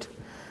intubate,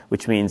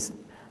 which means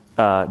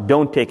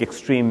don't take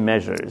extreme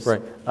measures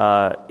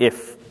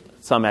if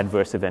some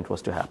adverse event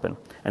was to happen.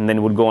 And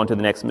then would go on to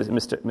the next,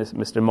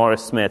 Mr.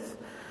 Morris Smith,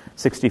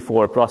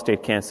 64,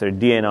 prostate cancer,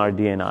 DNR,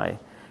 DNI.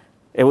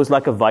 It was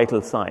like a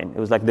vital sign. It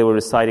was like they were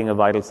reciting a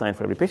vital sign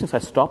for every patient. So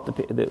I stopped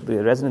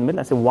the resident in the middle.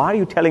 I said, why are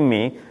you telling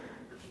me,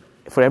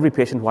 for every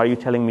patient, why are you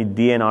telling me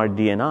DNR,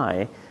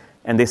 DNI?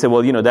 And they said,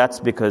 well, that's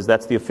because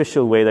that's the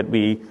official way that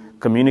we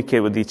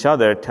communicate with each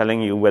other,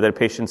 telling you whether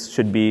patients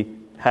should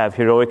have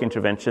heroic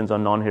interventions or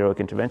non-heroic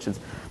interventions.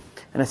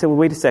 And I said, well,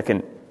 wait a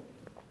second.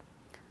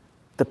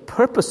 The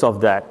purpose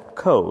of that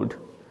code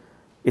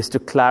is to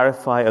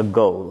clarify a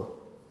goal,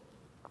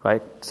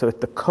 right? So if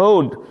the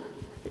code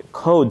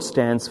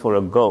stands for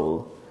a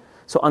goal.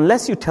 So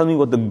unless you tell me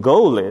what the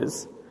goal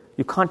is,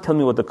 you can't tell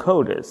me what the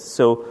code is.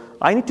 So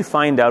I need to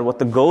find out what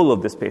the goal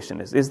of this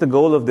patient is. Is the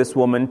goal of this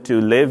woman to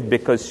live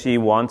because she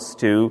wants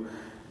to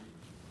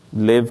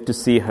live to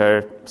see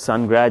her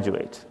son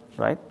graduate,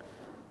 right?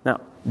 Now,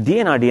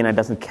 DNR, DNI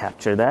doesn't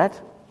capture that.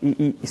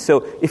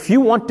 So if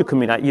you want to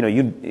communicate,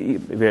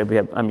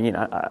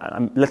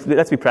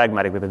 let's be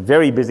pragmatic. We have a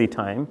very busy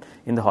time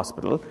in the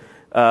hospital.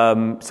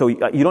 I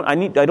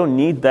don't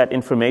need that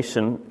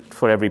information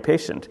for every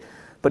patient.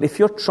 But if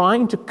you're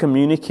trying to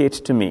communicate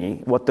to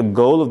me what the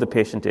goal of the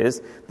patient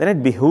is, then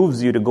it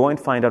behooves you to go and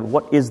find out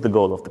what is the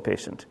goal of the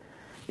patient.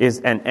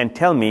 And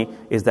tell me,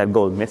 is that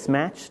goal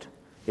mismatched?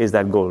 Is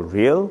that goal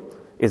real?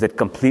 Is it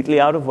completely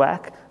out of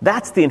whack?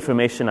 That's the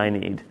information I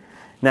need.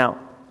 Now,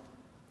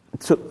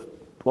 so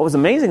what was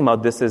amazing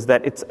about this is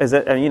that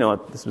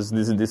this was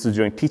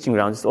during teaching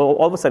rounds.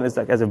 All of a sudden, it's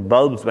like as if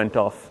bulbs went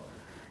off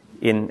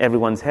in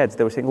everyone's heads.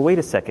 They were saying, wait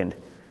a second.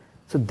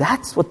 So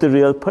that's what the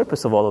real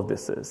purpose of all of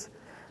this is.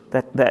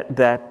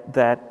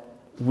 That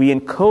we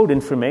encode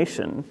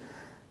information,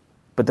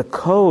 but the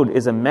code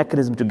is a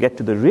mechanism to get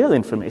to the real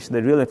information.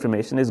 The real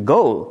information is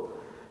goal.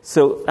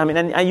 So and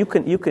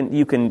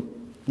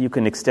you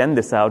can extend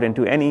this out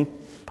into any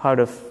part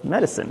of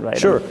medicine, right?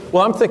 Sure.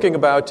 Well, I'm thinking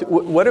about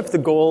what if the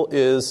goal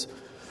is,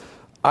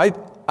 I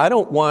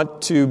don't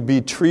want to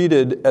be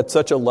treated at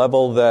such a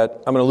level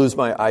that I'm going to lose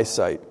my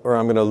eyesight, or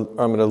I'm going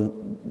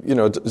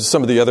to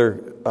some of the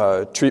other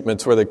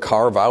treatments where they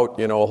carve out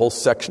a whole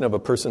section of a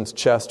person's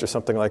chest or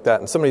something like that,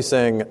 and somebody's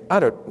saying,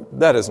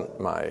 that isn't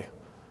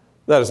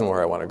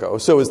where I want to go.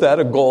 So is that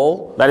a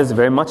goal? That is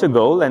very much a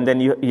goal, and then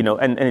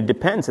and it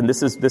depends, and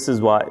this is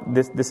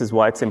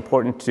why it's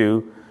important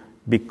to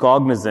be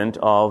cognizant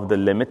of the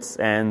limits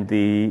and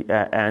the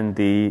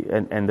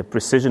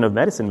precision of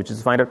medicine, which is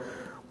to find out,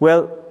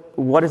 well,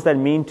 what does that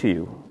mean to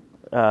you?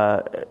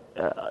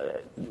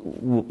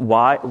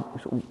 Why?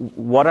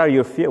 What are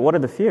your fears? What are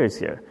the fears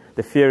here?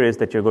 The fear is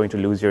that you're going to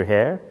lose your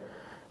hair.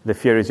 The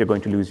fear is you're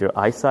going to lose your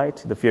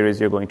eyesight. The fear is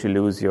you're going to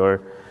lose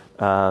your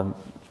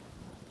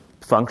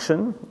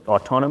function,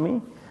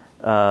 autonomy.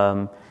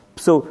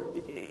 So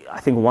I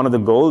think one of the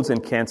goals in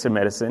cancer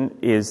medicine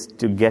is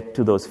to get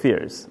to those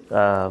fears.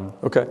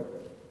 Okay.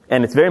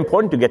 And it's very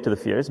important to get to the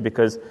fears,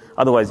 because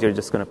otherwise you're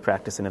just going to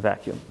practice in a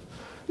vacuum.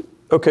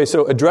 Okay,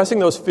 so addressing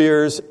those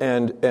fears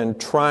and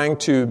trying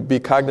to be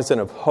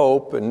cognizant of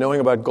hope and knowing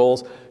about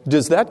goals,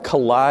 does that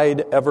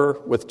collide ever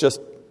with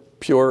just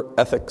pure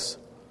ethics?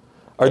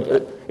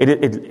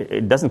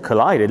 It doesn't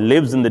collide. It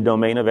lives in the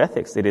domain of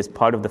ethics. It is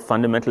part of the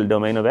fundamental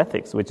domain of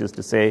ethics, which is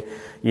to say,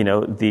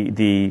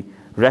 the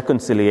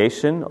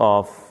reconciliation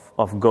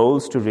of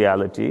goals to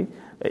reality,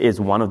 is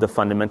one of the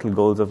fundamental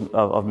goals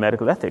of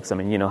medical ethics. I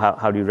mean,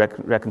 how do you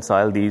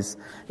reconcile these?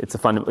 It's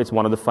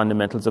one of the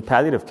fundamentals of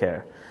palliative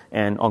care.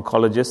 And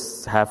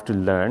oncologists have to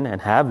learn and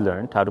have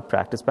learned how to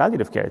practice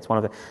palliative care.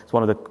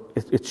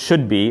 It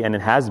should be, and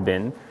it has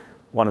been,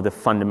 one of the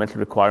fundamental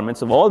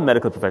requirements of all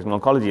medical professions,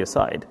 oncology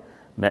aside.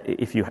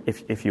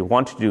 If you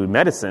want to do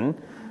medicine,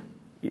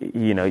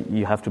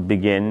 you have to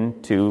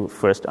begin to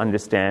first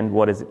understand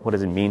what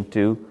does it mean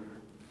to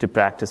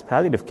practice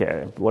palliative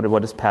care.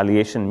 What does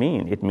palliation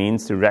mean? It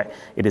means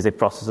it is a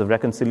process of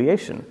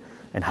reconciliation.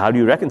 And how do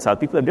you reconcile?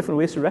 People have different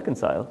ways to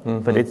reconcile,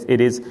 but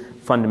it is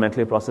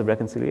fundamentally a process of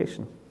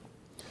reconciliation.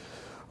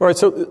 All right,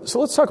 so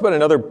let's talk about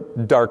another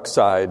dark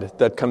side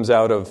that comes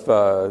out of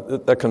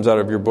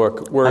your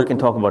book. I can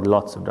talk about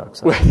lots of dark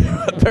sides.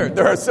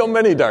 there are so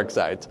many dark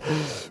sides,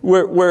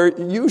 where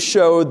you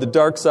show the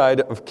dark side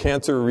of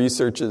cancer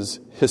research's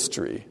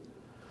history.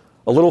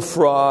 A little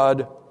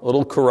fraud, a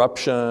little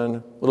corruption,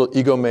 a little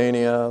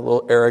egomania, a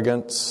little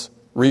arrogance,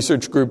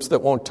 research groups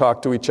that won't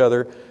talk to each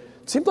other.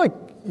 It seemed like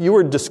you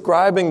were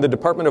describing the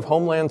Department of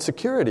Homeland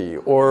Security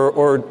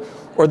or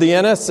the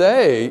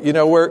NSA,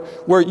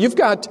 where you've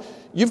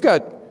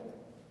got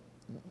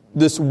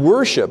this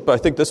worship, I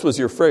think this was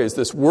your phrase,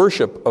 this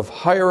worship of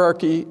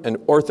hierarchy and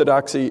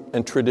orthodoxy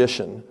and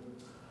tradition.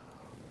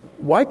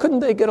 Why couldn't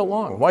they get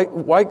along?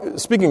 Why?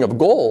 Speaking of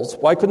goals,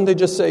 why couldn't they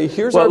just say,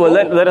 here's our goal?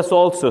 Let us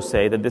also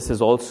say that this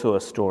is also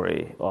a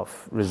story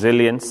of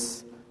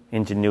resilience,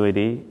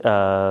 ingenuity,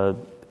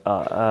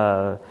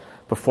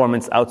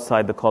 performance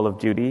outside the call of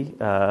duty,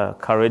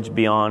 courage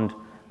beyond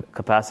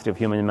capacity of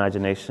human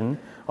imagination,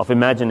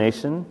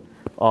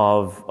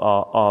 of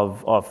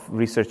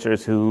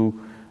researchers who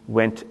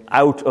went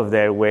out of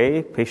their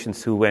way,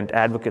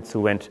 advocates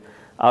who went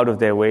out of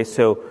their way.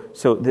 So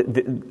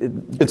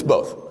it's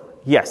both.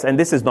 Yes, and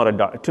this is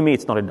to me,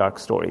 it's not a dark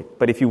story.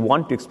 But if you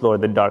want to explore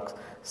the dark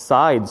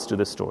sides to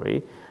the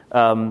story,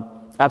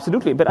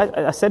 absolutely. But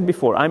I said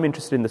before, I'm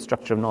interested in the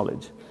structure of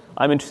knowledge.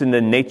 I'm interested in the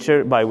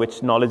nature by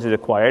which knowledge is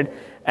acquired,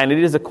 and it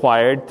is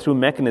acquired through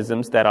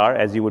mechanisms that are,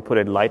 as you would put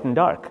it, light and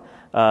dark.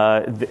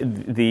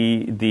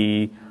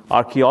 The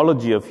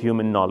archaeology of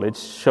human knowledge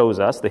shows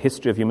us, the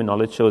history of human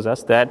knowledge shows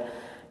us that,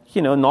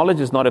 knowledge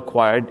is not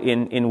acquired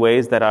in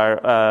ways that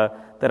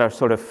are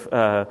sort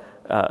of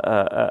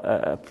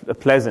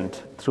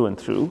pleasant through and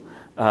through.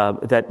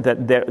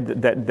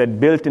 That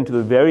built into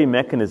the very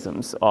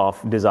mechanisms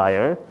of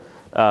desire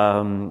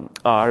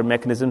are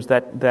mechanisms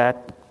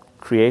that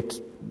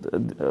create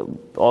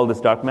all this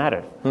dark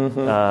matter.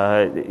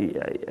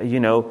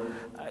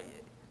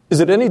 Is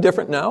it any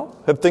different now?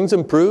 Have things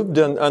improved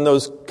on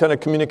those kind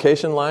of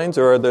communication lines,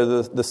 or are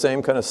there the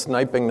same kind of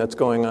sniping that's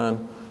going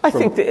on? I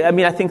think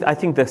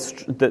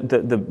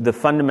the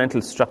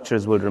fundamental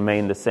structures will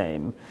remain the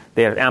same.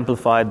 They are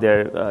amplified.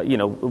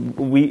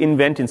 We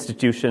invent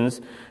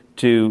institutions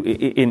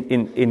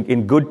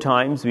in good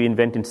times. We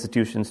invent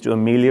institutions to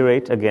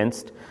ameliorate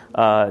against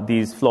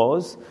these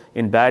flaws.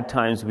 In bad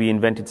times, we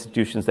invent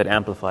institutions that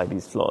amplify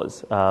these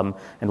flaws. And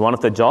one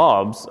of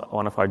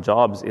our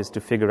jobs is to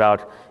figure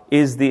out,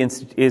 is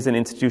an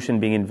institution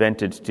being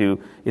invented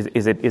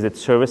is it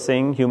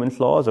servicing human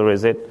flaws, or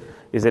is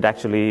it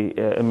actually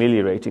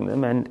ameliorating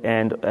them?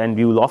 And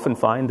you will often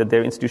find that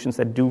there are institutions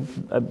that do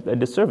a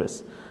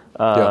disservice.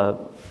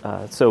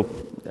 So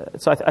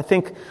I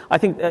think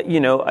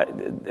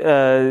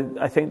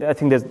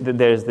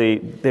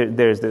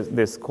there's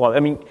this quality. I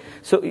mean,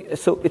 so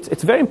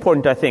it's very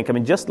important. I think. I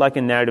mean, just like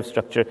in narrative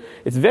structure,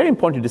 it's very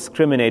important to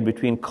discriminate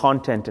between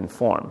content and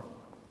form.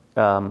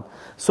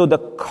 So the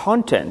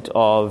content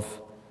of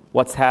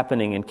what's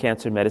happening in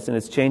cancer medicine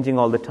is changing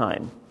all the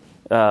time.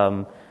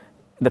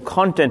 The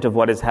content of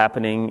what is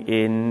happening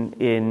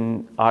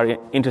in our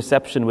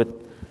interception with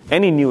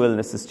any new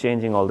illness is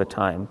changing all the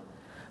time.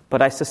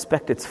 But I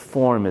suspect its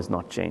form is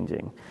not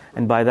changing.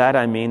 And by that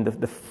I mean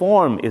the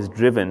form is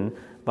driven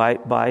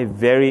by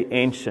very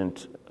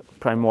ancient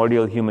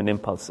primordial human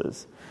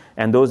impulses.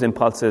 And those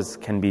impulses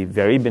can be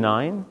very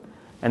benign,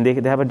 and they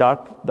have a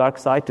dark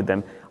side to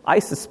them. I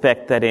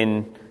suspect that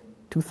in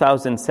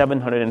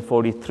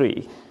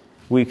 2743,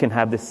 we can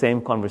have the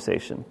same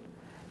conversation.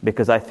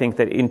 Because I think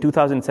that in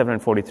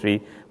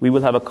 2743, we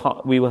will have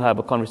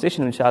a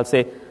conversation in which I'll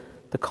say,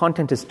 the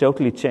content is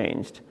totally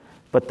changed.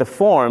 But the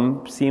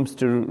form seems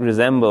to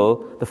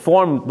resemble, the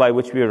form by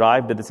which we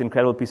arrived at this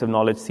incredible piece of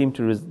knowledge seemed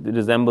to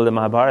resemble the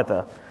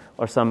Mahabharata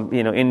or some,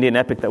 Indian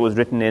epic that was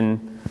written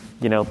in,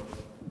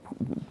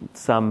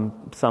 some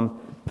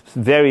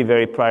very,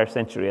 very prior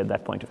century at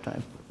that point of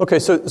time. Okay,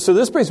 so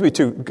this brings me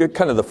to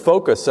kind of the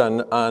focus on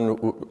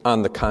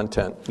the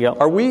content. Yeah.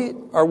 Are we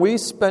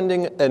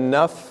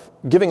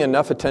giving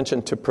enough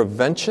attention to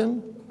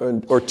prevention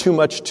or too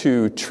much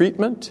to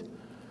treatment?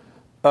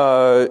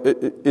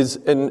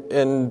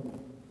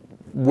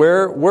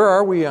 Where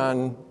are we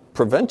on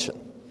prevention?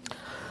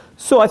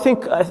 So I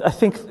think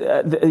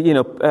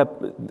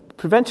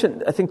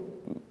prevention. I think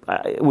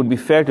it would be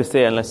fair to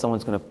say, unless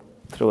someone's going to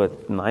throw a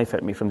knife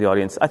at me from the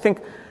audience, I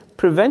think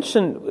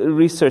prevention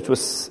research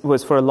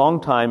was for a long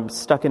time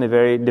stuck in a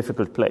very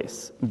difficult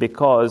place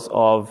because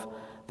of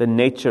the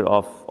nature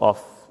of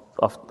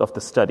the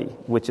study,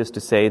 which is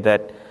to say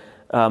that,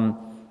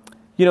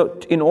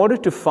 in order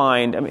to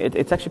find,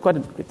 it's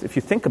actually if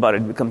you think about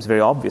it, it becomes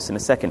very obvious in a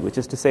second, which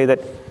is to say that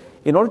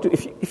in order to,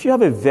 if you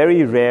have a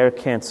very rare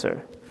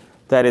cancer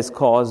that is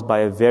caused by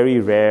a very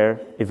rare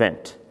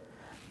event,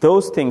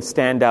 those things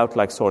stand out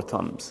like sore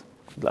thumbs.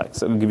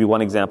 So I'll give you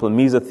one example,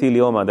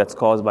 mesothelioma that's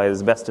caused by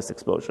asbestos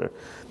exposure.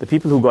 The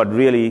people who got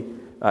really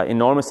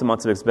enormous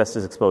amounts of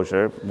asbestos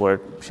exposure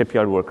were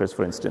shipyard workers,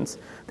 for instance.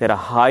 They had a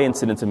high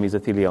incidence of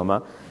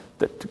mesothelioma.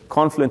 The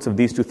confluence of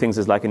these two things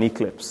is like an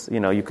eclipse.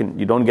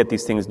 You don't get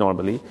these things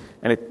normally,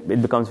 and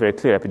it becomes very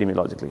clear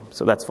epidemiologically.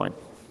 So that's fine.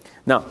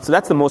 Now, so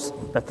that's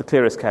the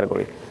clearest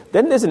category.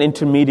 Then there's an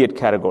intermediate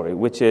category,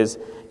 which is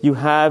you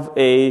have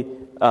a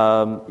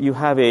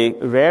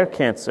rare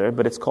cancer,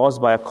 but it's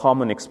caused by a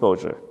common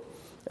exposure.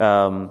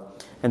 And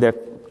there are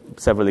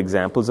several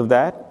examples of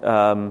that.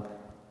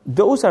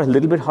 Those are a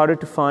little bit harder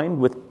to find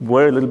with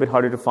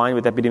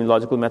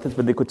epidemiological methods,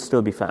 but they could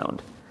still be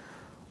found.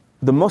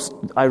 The most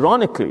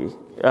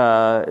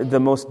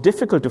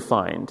difficult to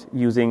find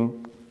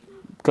using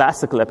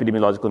classical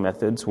epidemiological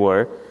methods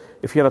were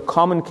if you have a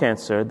common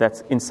cancer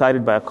that's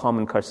incited by a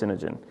common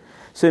carcinogen.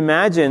 So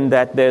imagine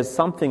that there's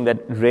something that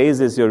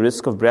raises your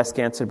risk of breast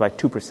cancer by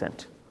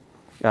 2%.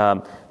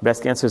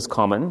 Breast cancer is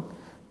common.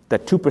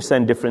 That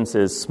 2% difference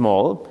is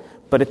small,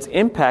 but its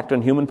impact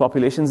on human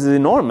populations is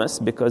enormous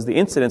because the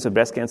incidence of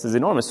breast cancer is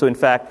enormous. So in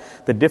fact,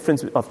 the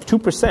difference of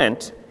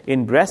 2%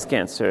 in breast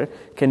cancer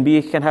can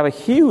have a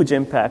huge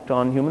impact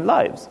on human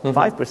lives,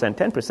 5%,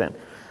 10%.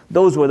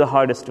 Those were the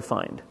hardest to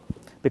find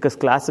because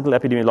classical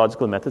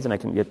epidemiological methods, and I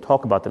can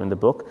talk about them in the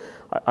book,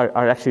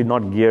 are actually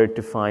not geared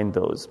to find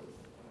those.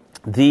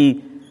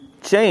 The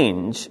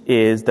change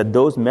is that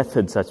those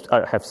methods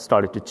have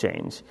started to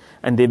change,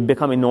 and they've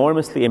become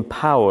enormously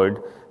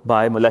empowered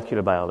by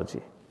molecular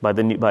biology, by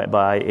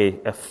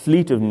a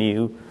fleet of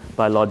new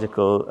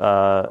biological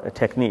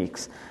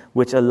techniques,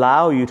 which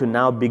allow you to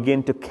now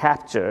begin to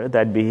capture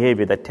that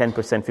behavior, that 10%,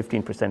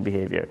 15%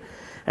 behavior.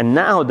 And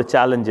now the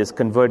challenge is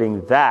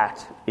converting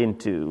that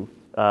into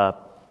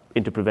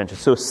prevention.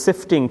 So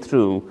sifting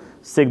through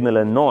signal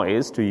and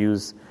noise, to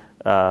use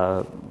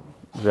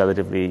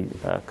relatively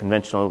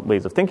conventional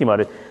ways of thinking about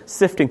it,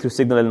 sifting through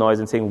signal and noise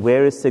and saying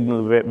where is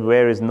signal,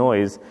 where is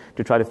noise,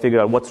 to try to figure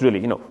out what's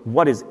really,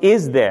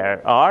 is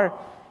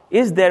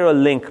there a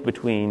link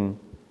between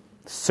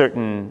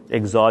certain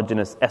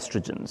exogenous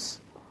estrogens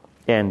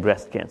and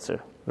breast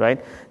cancer,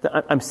 right?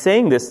 I'm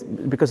saying this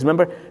because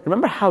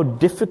remember how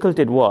difficult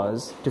it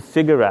was to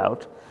figure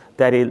out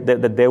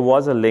that there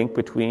was a link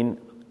between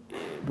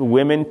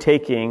women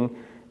taking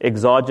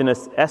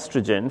exogenous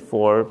estrogen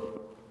for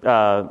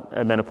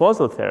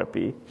menopausal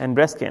therapy and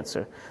breast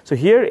cancer. So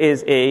here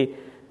is a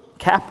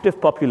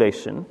captive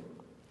population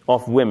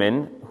of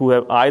women who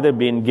have either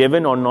been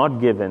given or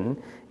not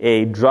given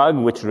a drug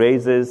which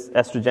raises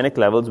estrogenic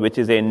levels, which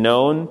is a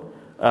known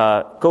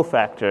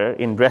cofactor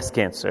in breast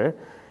cancer.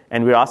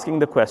 And we're asking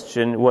the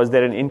question, was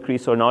there an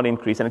increase or not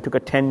increase? And it took a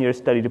 10-year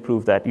study to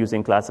prove that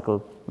using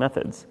classical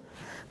methods.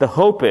 The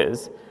hope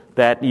is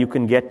that you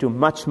can get to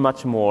much,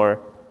 much more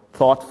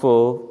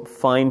thoughtful,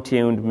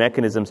 fine-tuned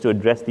mechanisms to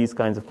address these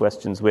kinds of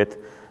questions with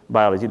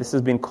biology. This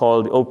has been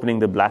called opening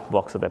the black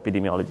box of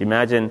epidemiology.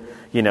 Imagine,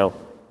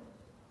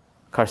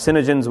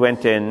 carcinogens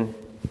went in,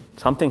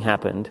 something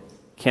happened,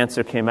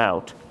 cancer came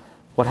out.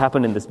 What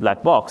happened in this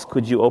black box?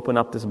 Could you open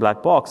up this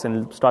black box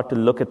and start to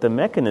look at the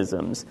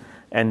mechanisms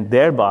and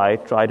thereby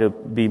try to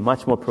be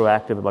much more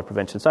proactive about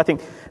prevention? So I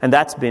think, and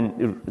that's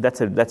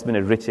been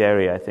a rich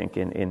area, I think,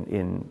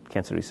 in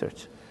cancer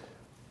research.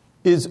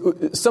 Is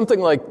something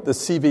like the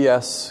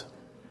CVS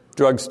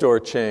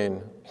drugstore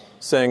chain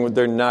saying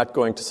they're not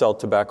going to sell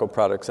tobacco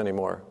products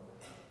anymore,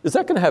 is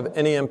that going to have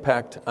any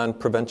impact on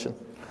prevention?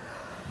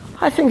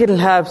 I think it'll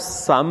have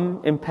some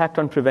impact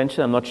on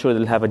prevention. I'm not sure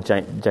it'll have a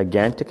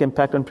gigantic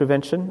impact on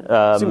prevention.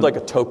 Seems like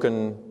a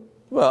token.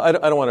 Well, I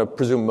don't want to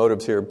presume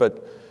motives here,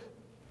 but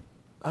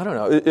I don't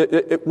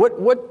know.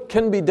 What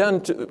can be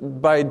done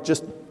by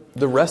just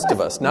the rest of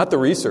us, not the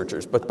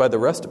researchers, but by the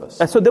rest of us?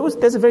 So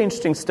there's a very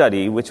interesting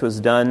study which was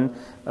done,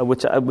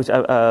 which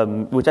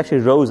actually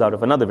rose out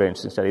of another very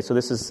interesting study. So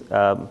this is,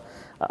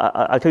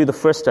 I'll tell you the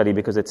first study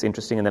because it's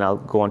interesting, and then I'll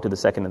go on to the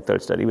second and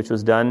third study, which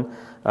was done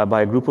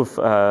by a group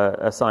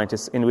of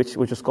scientists which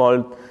was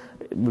called,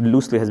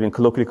 loosely has been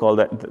colloquially called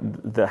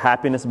the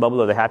happiness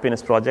bubble or the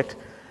happiness project.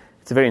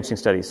 It's a very interesting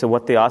study. So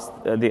what they asked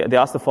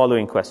the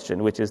following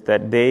question, which is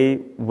that they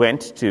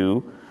went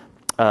to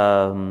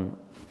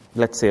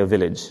let's say a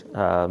village,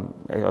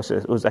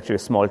 it was actually a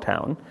small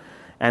town,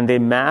 and they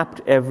mapped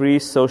every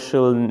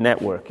social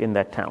network in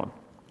that town.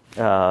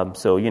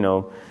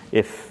 So,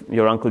 if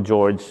your Uncle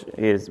George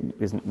is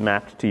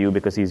mapped to you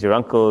because he's your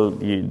uncle,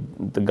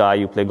 the guy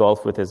you play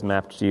golf with is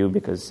mapped to you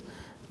because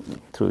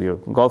through your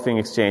golfing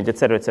exchange, et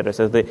cetera, et cetera.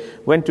 So they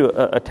went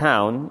to a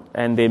town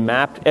and they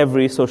mapped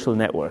every social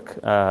network.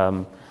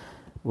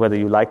 Whether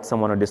you liked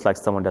someone or disliked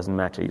someone doesn't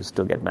matter. You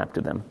still get mapped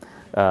to them.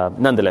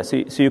 Nonetheless,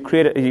 so you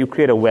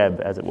create a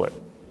web, as it were.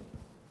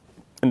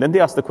 And then they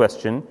ask the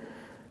question,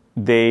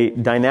 they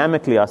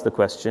dynamically ask the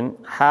question,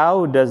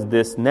 how does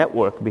this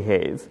network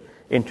behave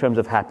in terms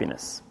of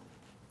happiness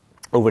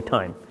over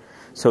time?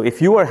 So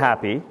if you are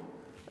happy,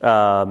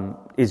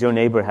 is your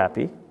neighbor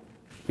happy,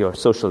 your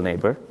social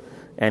neighbor?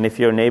 And if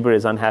your neighbor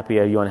is unhappy,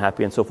 are you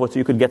unhappy, and so forth? So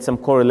you could get some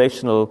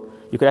correlational,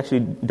 you could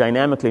actually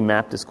dynamically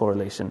map this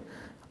correlation.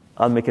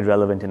 I'll make it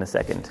relevant in a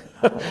second.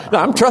 No,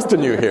 I'm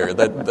trusting you here,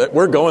 that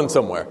we're going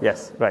somewhere.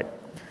 Yes, right.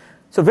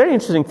 So a very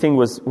interesting thing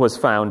was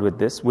found with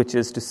this, which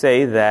is to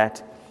say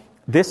that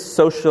this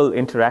social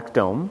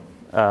interactome,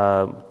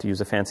 to use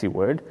a fancy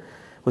word,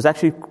 was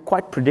actually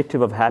quite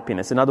predictive of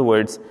happiness. In other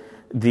words,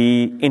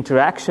 the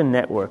interaction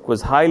network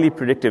was highly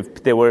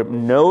predictive. There were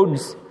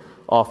nodes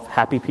of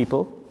happy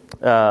people,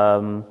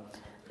 and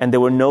there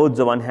were nodes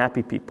of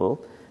unhappy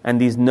people, and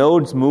these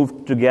nodes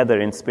moved together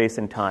in space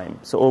and time.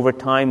 So over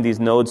time, these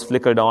nodes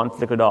flickered on,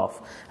 flickered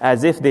off,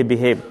 as if they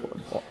behaved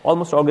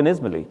almost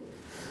organismally.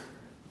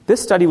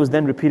 This study was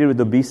then repeated with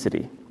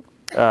obesity.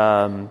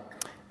 And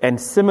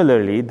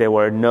similarly, there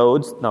were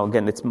nodes. Now,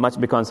 again, it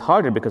becomes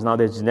harder because now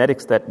there's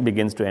genetics that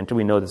begins to enter.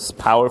 We know this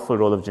powerful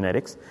role of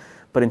genetics.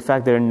 But in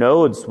fact, there are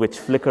nodes which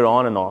flicker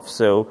on and off.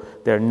 So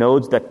there are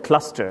nodes that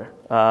cluster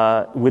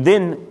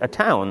within a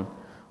town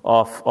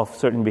of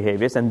certain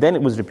behaviors. And then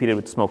it was repeated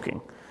with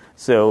smoking.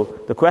 So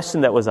the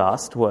question that was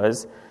asked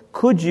was,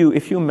 could you,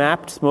 if you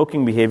mapped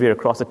smoking behavior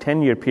across a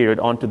 10-year period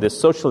onto this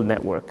social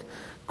network,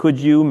 could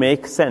you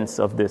make sense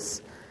of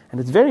this? And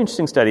it's a very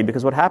interesting study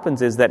because what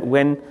happens is that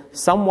when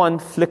someone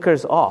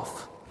flickers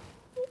off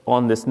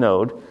on this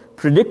node,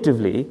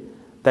 predictively,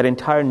 that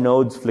entire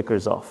node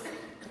flickers off.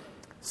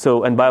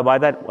 So, and by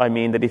that I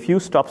mean that if you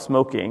stop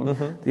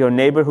smoking, your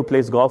neighbor who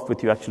plays golf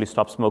with you actually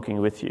stops smoking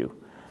with you.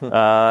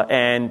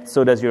 And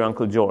so does your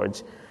Uncle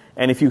George.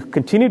 And if you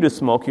continue to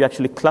smoke, you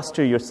actually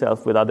cluster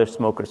yourself with other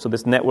smokers. So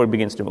this network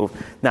begins to move.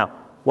 Now,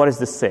 what does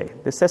this say?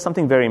 This says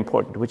something very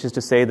important, which is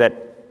to say that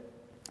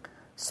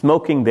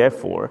smoking,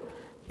 therefore,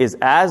 is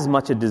as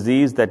much a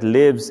disease that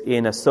lives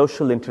in a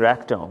social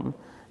interactome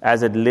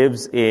as it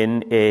lives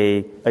in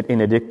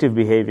addictive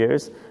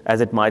behaviors, as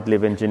it might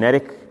live in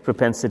genetic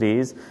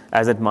propensities,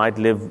 as it might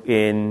live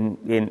in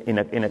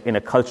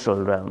a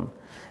cultural realm.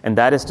 And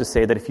that is to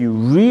say that if you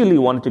really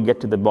wanted to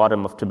get to the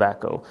bottom of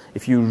tobacco,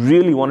 if you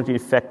really wanted to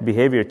effect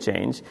behavior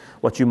change,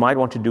 what you might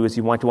want to do is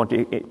you might want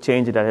to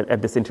change it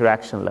at this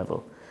interaction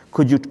level.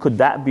 Could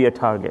that be a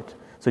target?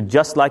 So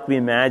just like we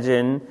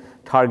imagine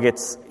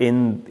targets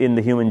in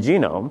the human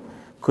genome,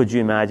 could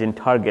you imagine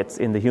targets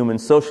in the human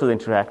social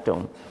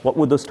interactome? What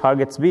would those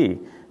targets be?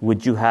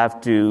 Would you have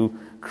to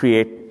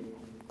create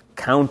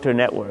counter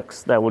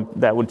networks that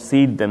would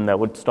seed them, that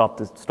would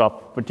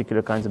stop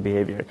particular kinds of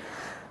behavior?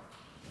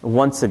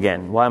 Once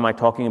again, why am I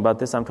talking about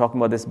this? I'm talking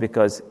about this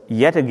because,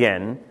 yet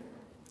again,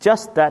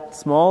 just that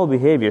small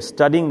behavior,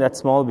 studying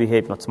that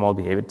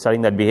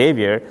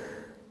behavior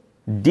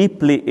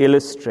deeply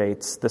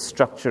illustrates the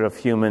structure of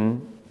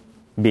human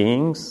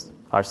beings,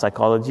 our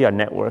psychology, our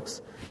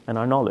networks, and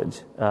our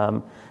knowledge.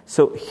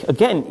 So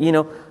again,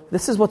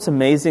 this is what's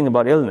amazing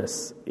about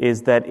illness,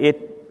 is that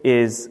it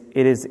is,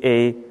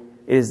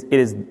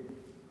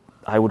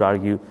 I would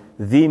argue,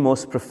 the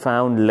most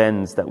profound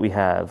lens that we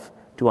have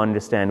to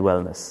understand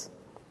wellness.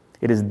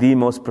 It is the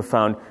most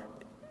profound.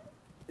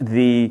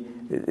 The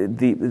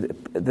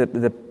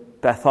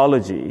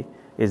pathology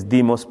is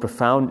the most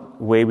profound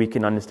way we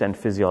can understand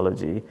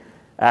physiology.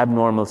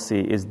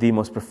 Abnormalcy is the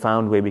most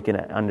profound way we can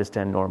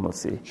understand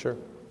normalcy. Sure.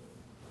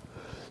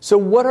 So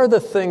what are the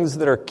things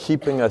that are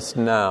keeping us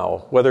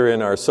now, whether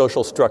in our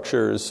social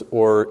structures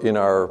or in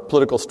our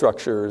political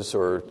structures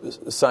or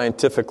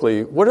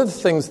scientifically, what are the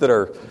things that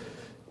are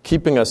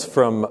keeping us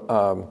from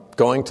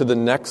going to the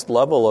next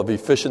level of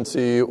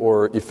efficiency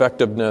or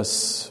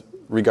effectiveness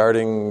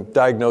regarding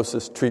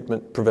diagnosis,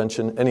 treatment,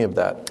 prevention, any of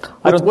that?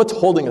 What's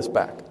holding us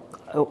back?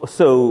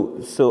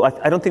 So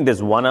I don't think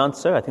there's one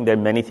answer. I think there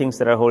are many things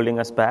that are holding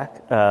us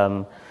back.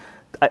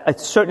 I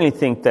certainly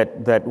think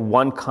that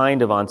one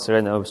kind of answer,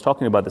 and I was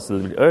talking about this a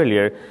little bit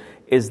earlier,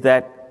 is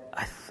that,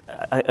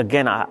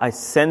 I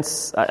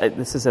sense,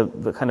 this is a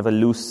kind of a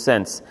loose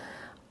sense,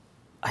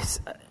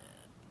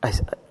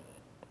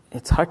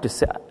 it's hard to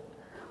say,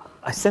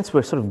 I sense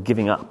we're sort of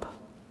giving up.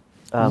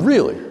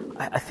 Really?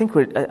 I think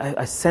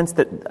I sense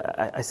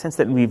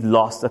that we've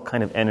lost a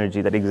kind of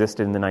energy that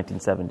existed in the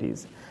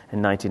 1970s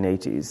and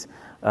 1980s,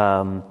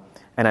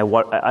 and I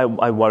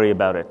worry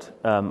about it.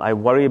 I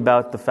worry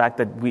about the fact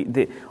that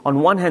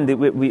on one hand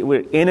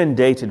we're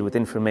inundated with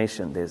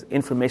information. There's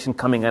information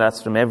coming at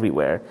us from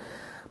everywhere,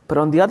 but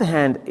on the other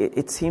hand,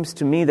 it seems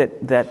to me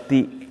that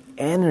the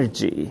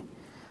energy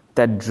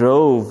that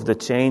drove the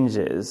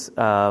changes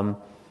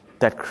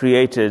that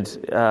created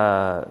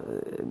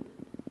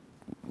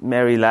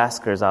Mary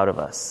Laskers out of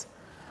us,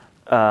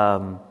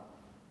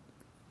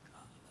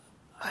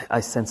 I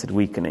sense it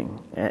weakening.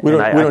 We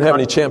don't have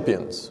any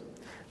champions.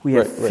 We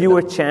have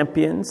fewer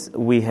champions.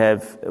 We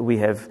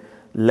have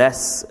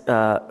less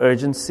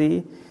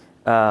urgency.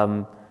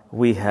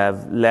 We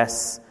have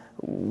less.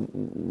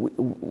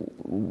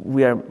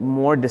 We are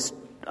more.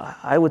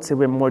 I would say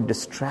we're more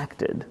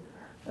distracted.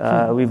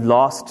 We've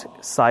lost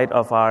sight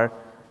of our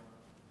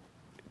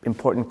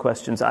important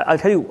questions. I'll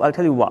tell you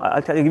why.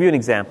 I'll give you an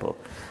example.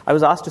 I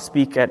was asked to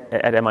speak at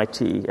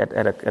MIT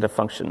at a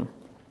function,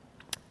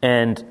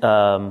 and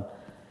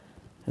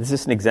this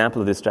is an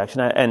example of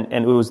distraction. And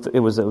it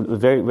was a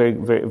very, very,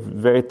 very,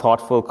 very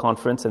thoughtful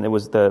conference, and it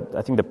was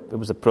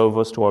the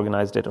provost who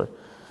organized it,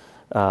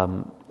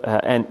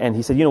 and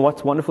he said,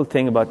 what's wonderful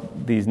thing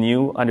about these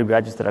new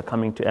undergraduates that are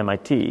coming to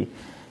MIT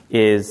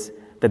is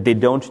that they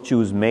don't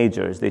choose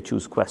majors, they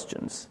choose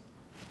questions.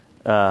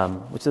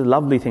 Which is a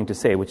lovely thing to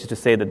say, which is to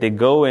say that they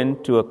go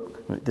into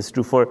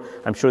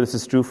I'm sure this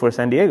is true for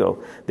San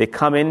Diego. They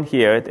come in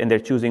here and they're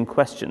choosing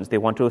questions. They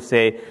want to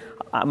say,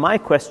 my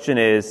question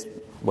is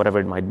whatever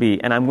it might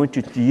be, and I'm going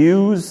to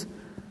use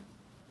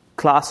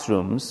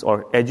classrooms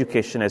or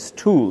education as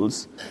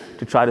tools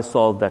to try to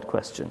solve that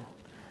question.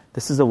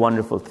 This is a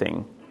wonderful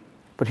thing.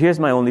 But here's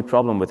my only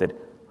problem with it.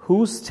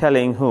 Who's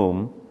telling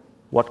whom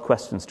what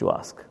questions to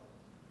ask?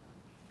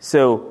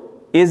 So,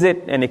 is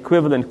it an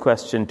equivalent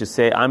question to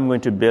say, I'm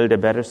going to build a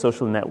better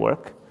social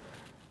network,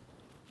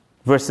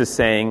 versus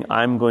saying,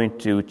 I'm going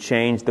to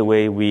change the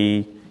way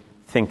we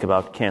think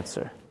about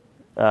cancer?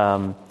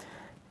 To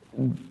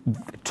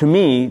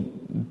me,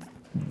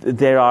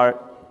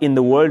 in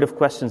the world of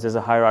questions, there's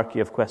a hierarchy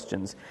of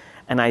questions.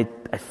 And I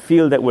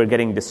feel that we're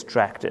getting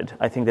distracted.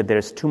 I think that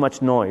there's too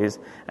much noise,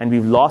 and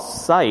we've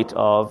lost sight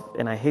of,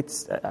 and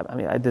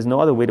there's no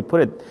other way to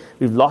put it,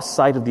 we've lost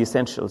sight of the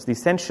essentials. The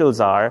essentials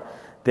are,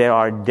 there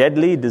are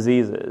deadly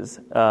diseases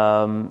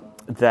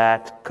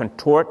that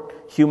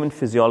contort human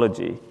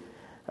physiology.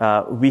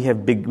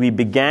 We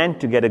began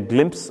to get a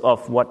glimpse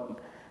of what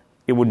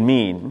it would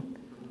mean,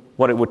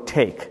 what it would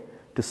take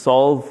to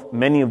solve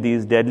many of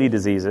these deadly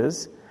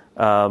diseases.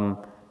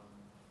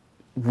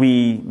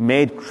 We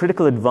made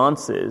critical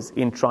advances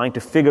in trying to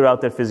figure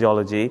out their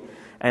physiology,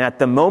 and at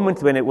the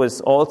moment when it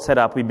was all set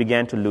up, we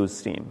began to lose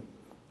steam.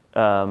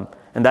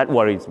 And that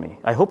worries me.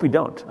 I hope we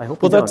don't.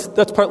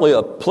 That's partly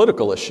a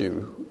political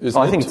issue,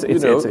 isn't it? I think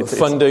it's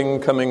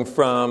funding coming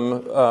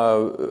from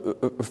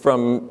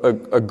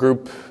a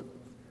group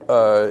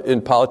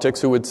in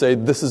politics who would say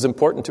this is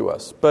important to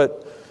us,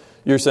 but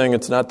you're saying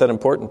it's not that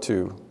important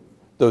to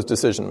those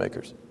decision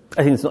makers.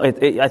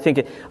 I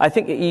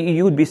think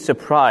you would be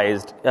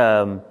surprised.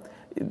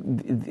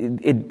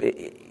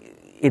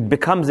 It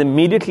becomes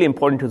immediately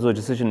important to those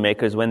decision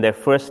makers when their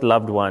first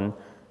loved one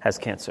has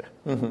cancer.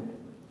 Mm-hmm.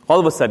 All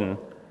of a sudden,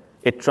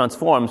 it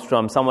transforms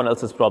from someone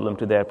else's problem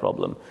to their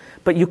problem.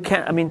 But you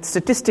can't.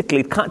 Statistically,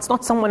 it's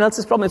not someone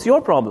else's problem. It's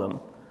your problem.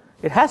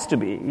 It has to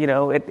be.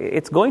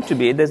 It's going to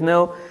be. There's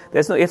no.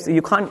 If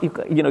you can't.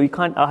 You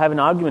can't. I'll have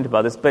an argument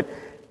about this, but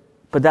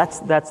that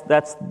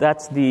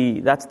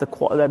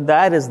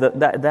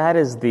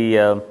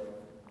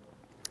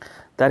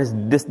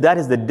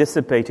is the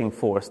dissipating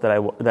force that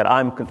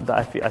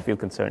I feel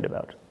concerned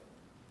about.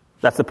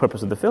 That's the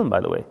purpose of the film,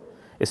 by the way,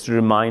 is to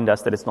remind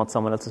us that it's not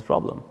someone else's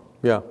problem.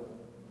 Yeah.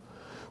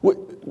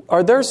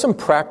 Are there some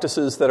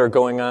practices that are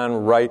going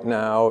on right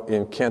now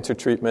in cancer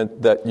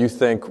treatment that you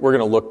think we're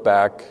going to look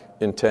back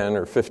in 10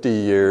 or 50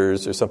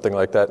 years or something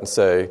like that and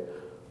say,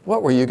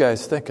 what were you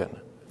guys thinking?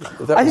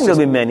 I think there'll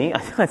be many.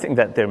 I think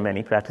that there are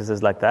many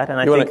practices like that.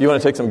 And you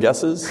want to take some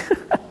guesses?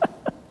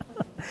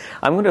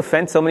 I'm going to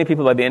offend so many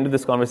people by the end of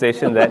this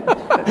conversation that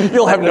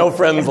you'll have no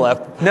friends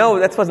left. No,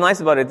 that's what's nice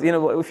about it.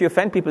 If you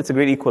offend people, it's a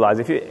great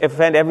equalizer. If you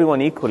offend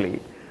everyone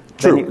equally,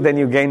 then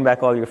you gain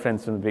back all your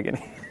friends from the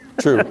beginning.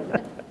 True.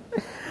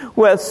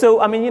 Well,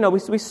 so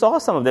we saw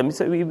some of them.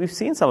 So we've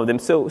seen some of them.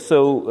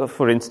 So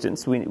for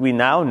instance, we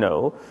now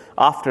know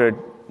after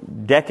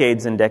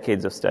decades and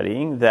decades of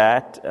studying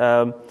that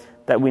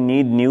we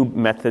need new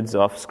methods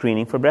of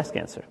screening for breast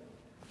cancer.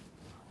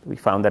 We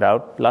found that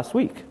out last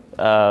week.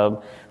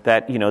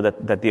 That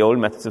the old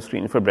methods of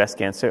screening for breast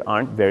cancer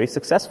aren't very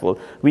successful.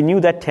 We knew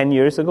that 10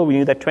 years ago, we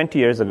knew that 20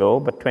 years ago,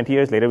 but 20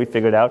 years later we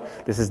figured out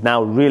this is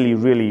now really,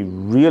 really,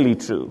 really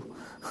true,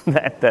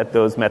 that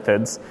those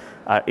methods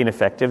are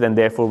ineffective, and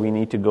therefore we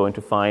need to go and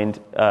to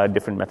find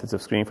different methods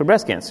of screening for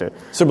breast cancer.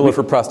 Similar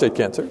for prostate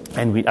cancer.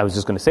 And I was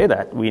just going to say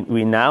that.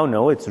 We now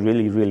know it's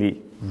really,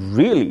 really,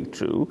 really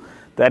true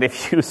that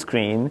if you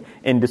screen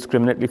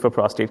indiscriminately for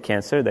prostate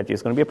cancer, that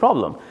is going to be a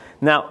problem.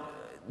 Now,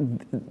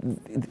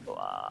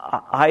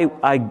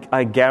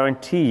 I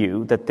guarantee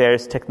you that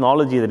there's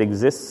technology that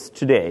exists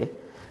today.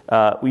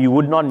 You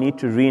would not need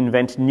to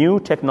reinvent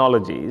new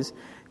technologies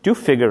to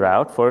figure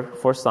out,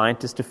 for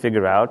scientists to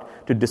figure out,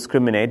 to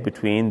discriminate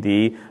between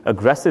the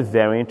aggressive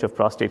variant of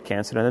prostate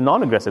cancer and the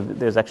non-aggressive.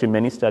 There's actually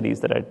many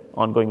studies that are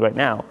ongoing right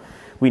now.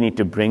 We need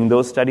to bring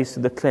those studies to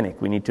the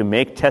clinic. We need to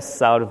make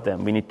tests out of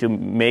them. We need to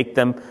make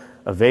them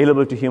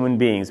available to human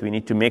beings. We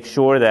need to make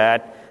sure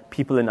that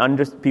people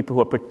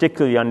who are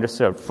particularly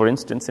underserved, for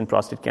instance, in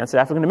prostate cancer,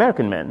 African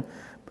American men,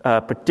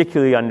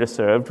 particularly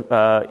underserved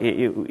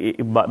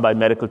by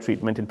medical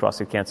treatment in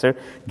prostate cancer,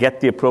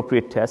 get the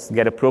appropriate tests,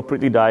 get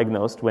appropriately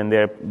diagnosed and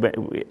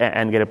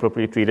get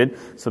appropriately treated,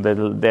 so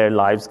that their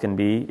lives can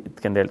be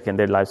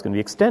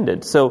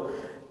extended. So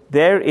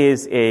there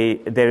is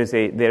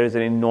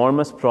an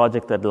enormous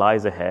project that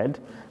lies ahead,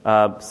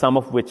 some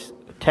of which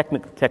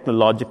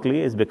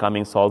technologically is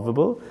becoming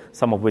solvable,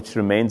 some of which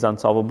remains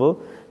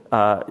unsolvable.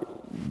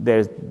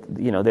 There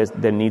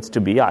needs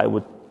to be, I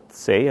would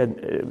say,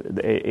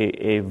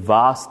 a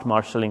vast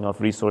marshalling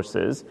of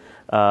resources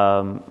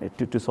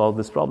to solve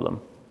this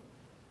problem.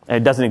 And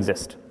it doesn't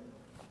exist.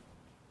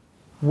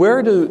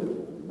 Where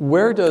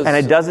does... And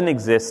it doesn't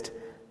exist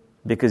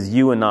because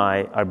you and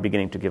I are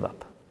beginning to give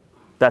up.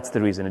 That's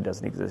the reason it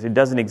doesn't exist. It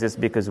doesn't exist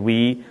because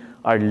we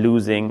are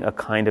losing a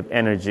kind of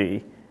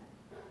energy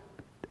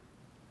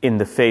in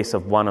the face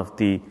of one of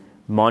the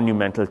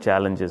monumental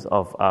challenges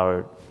of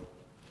our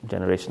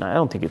generation. I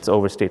don't think it's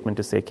overstatement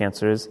to say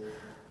cancer is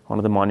one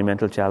of the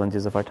monumental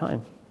challenges of our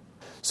time.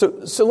 So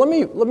let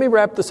me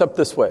wrap this up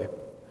this way.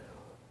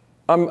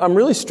 I'm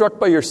really struck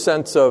by your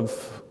sense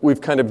of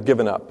we've kind of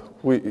given up.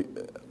 So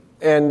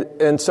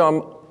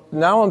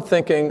I'm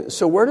thinking,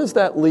 so where does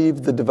that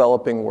leave the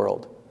developing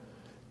world?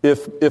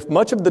 If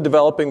much of the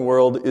developing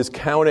world is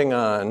counting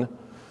on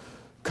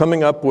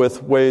coming up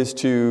with ways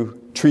to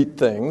treat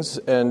things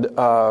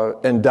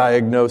and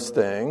diagnose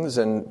things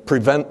and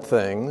prevent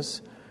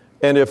things,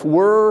 and if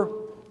we're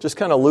just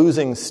kind of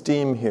losing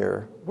steam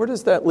here, where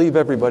does that leave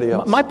everybody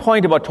else? My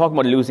point about talking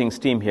about losing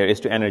steam here is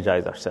to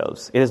energize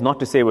ourselves. It is not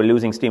to say we're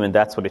losing steam and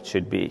that's what it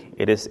should be.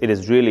 It is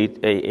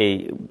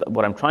really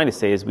what I'm trying to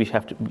say is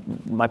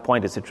my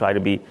point is to try to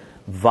be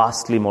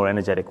vastly more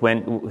energetic.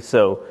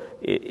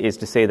 Is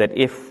to say that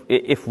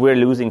if we're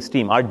losing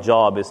steam, our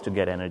job is to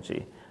get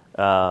energy.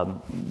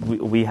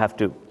 We have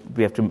to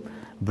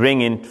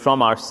bring in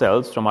from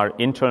ourselves, from our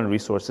internal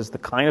resources, the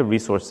kind of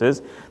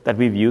resources that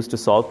we've used to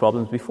solve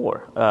problems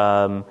before.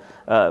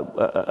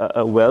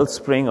 A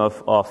wellspring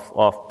of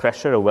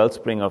pressure, a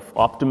wellspring of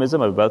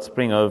optimism, a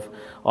wellspring of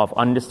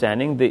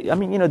understanding.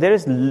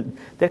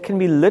 There can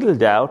be little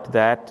doubt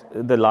that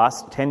the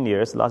last 10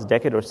 years, the last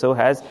decade or so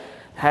has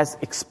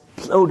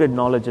exploded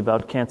knowledge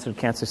about cancer,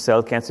 cancer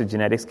cell, cancer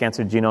genetics,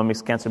 cancer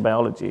genomics, cancer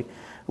biology.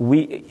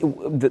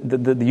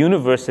 The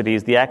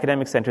universities, the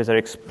academic centers are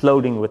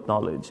exploding with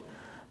knowledge.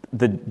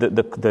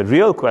 The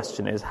real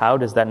question is, how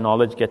does that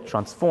knowledge get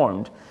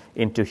transformed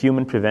into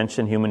human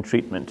prevention, human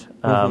treatment?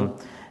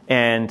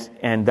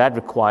 And that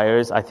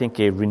requires, I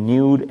think, a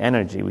renewed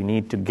energy. We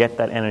need to get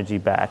that energy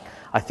back.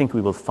 I think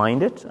we will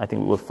find it. And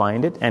we will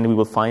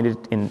find it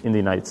in the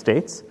United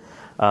States.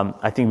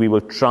 I think we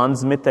will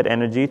transmit that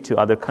energy to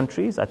other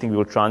countries. I think we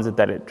will transmit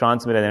that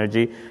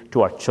energy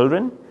to our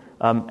children.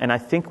 And I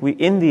think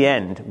in the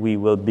end, we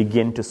will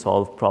begin to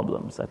solve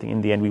problems. I think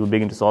in the end, we will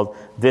begin to solve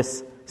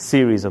this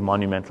series of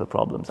monumental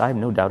problems. I have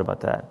no doubt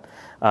about that.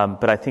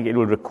 But I think it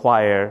will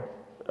require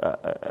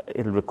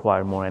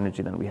more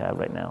energy than we have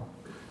right now.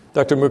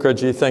 Dr.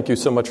 Mukherjee, thank you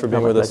so much for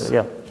being with us.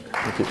 Yeah.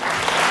 Thank you.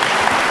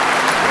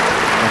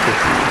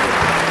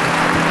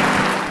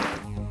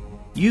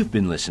 You've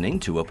been listening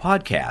to a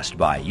podcast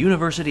by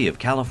University of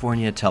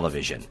California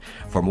Television.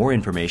 For more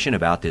information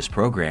about this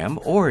program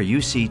or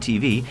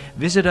UCTV,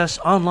 visit us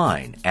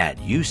online at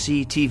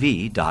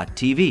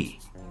uctv.tv.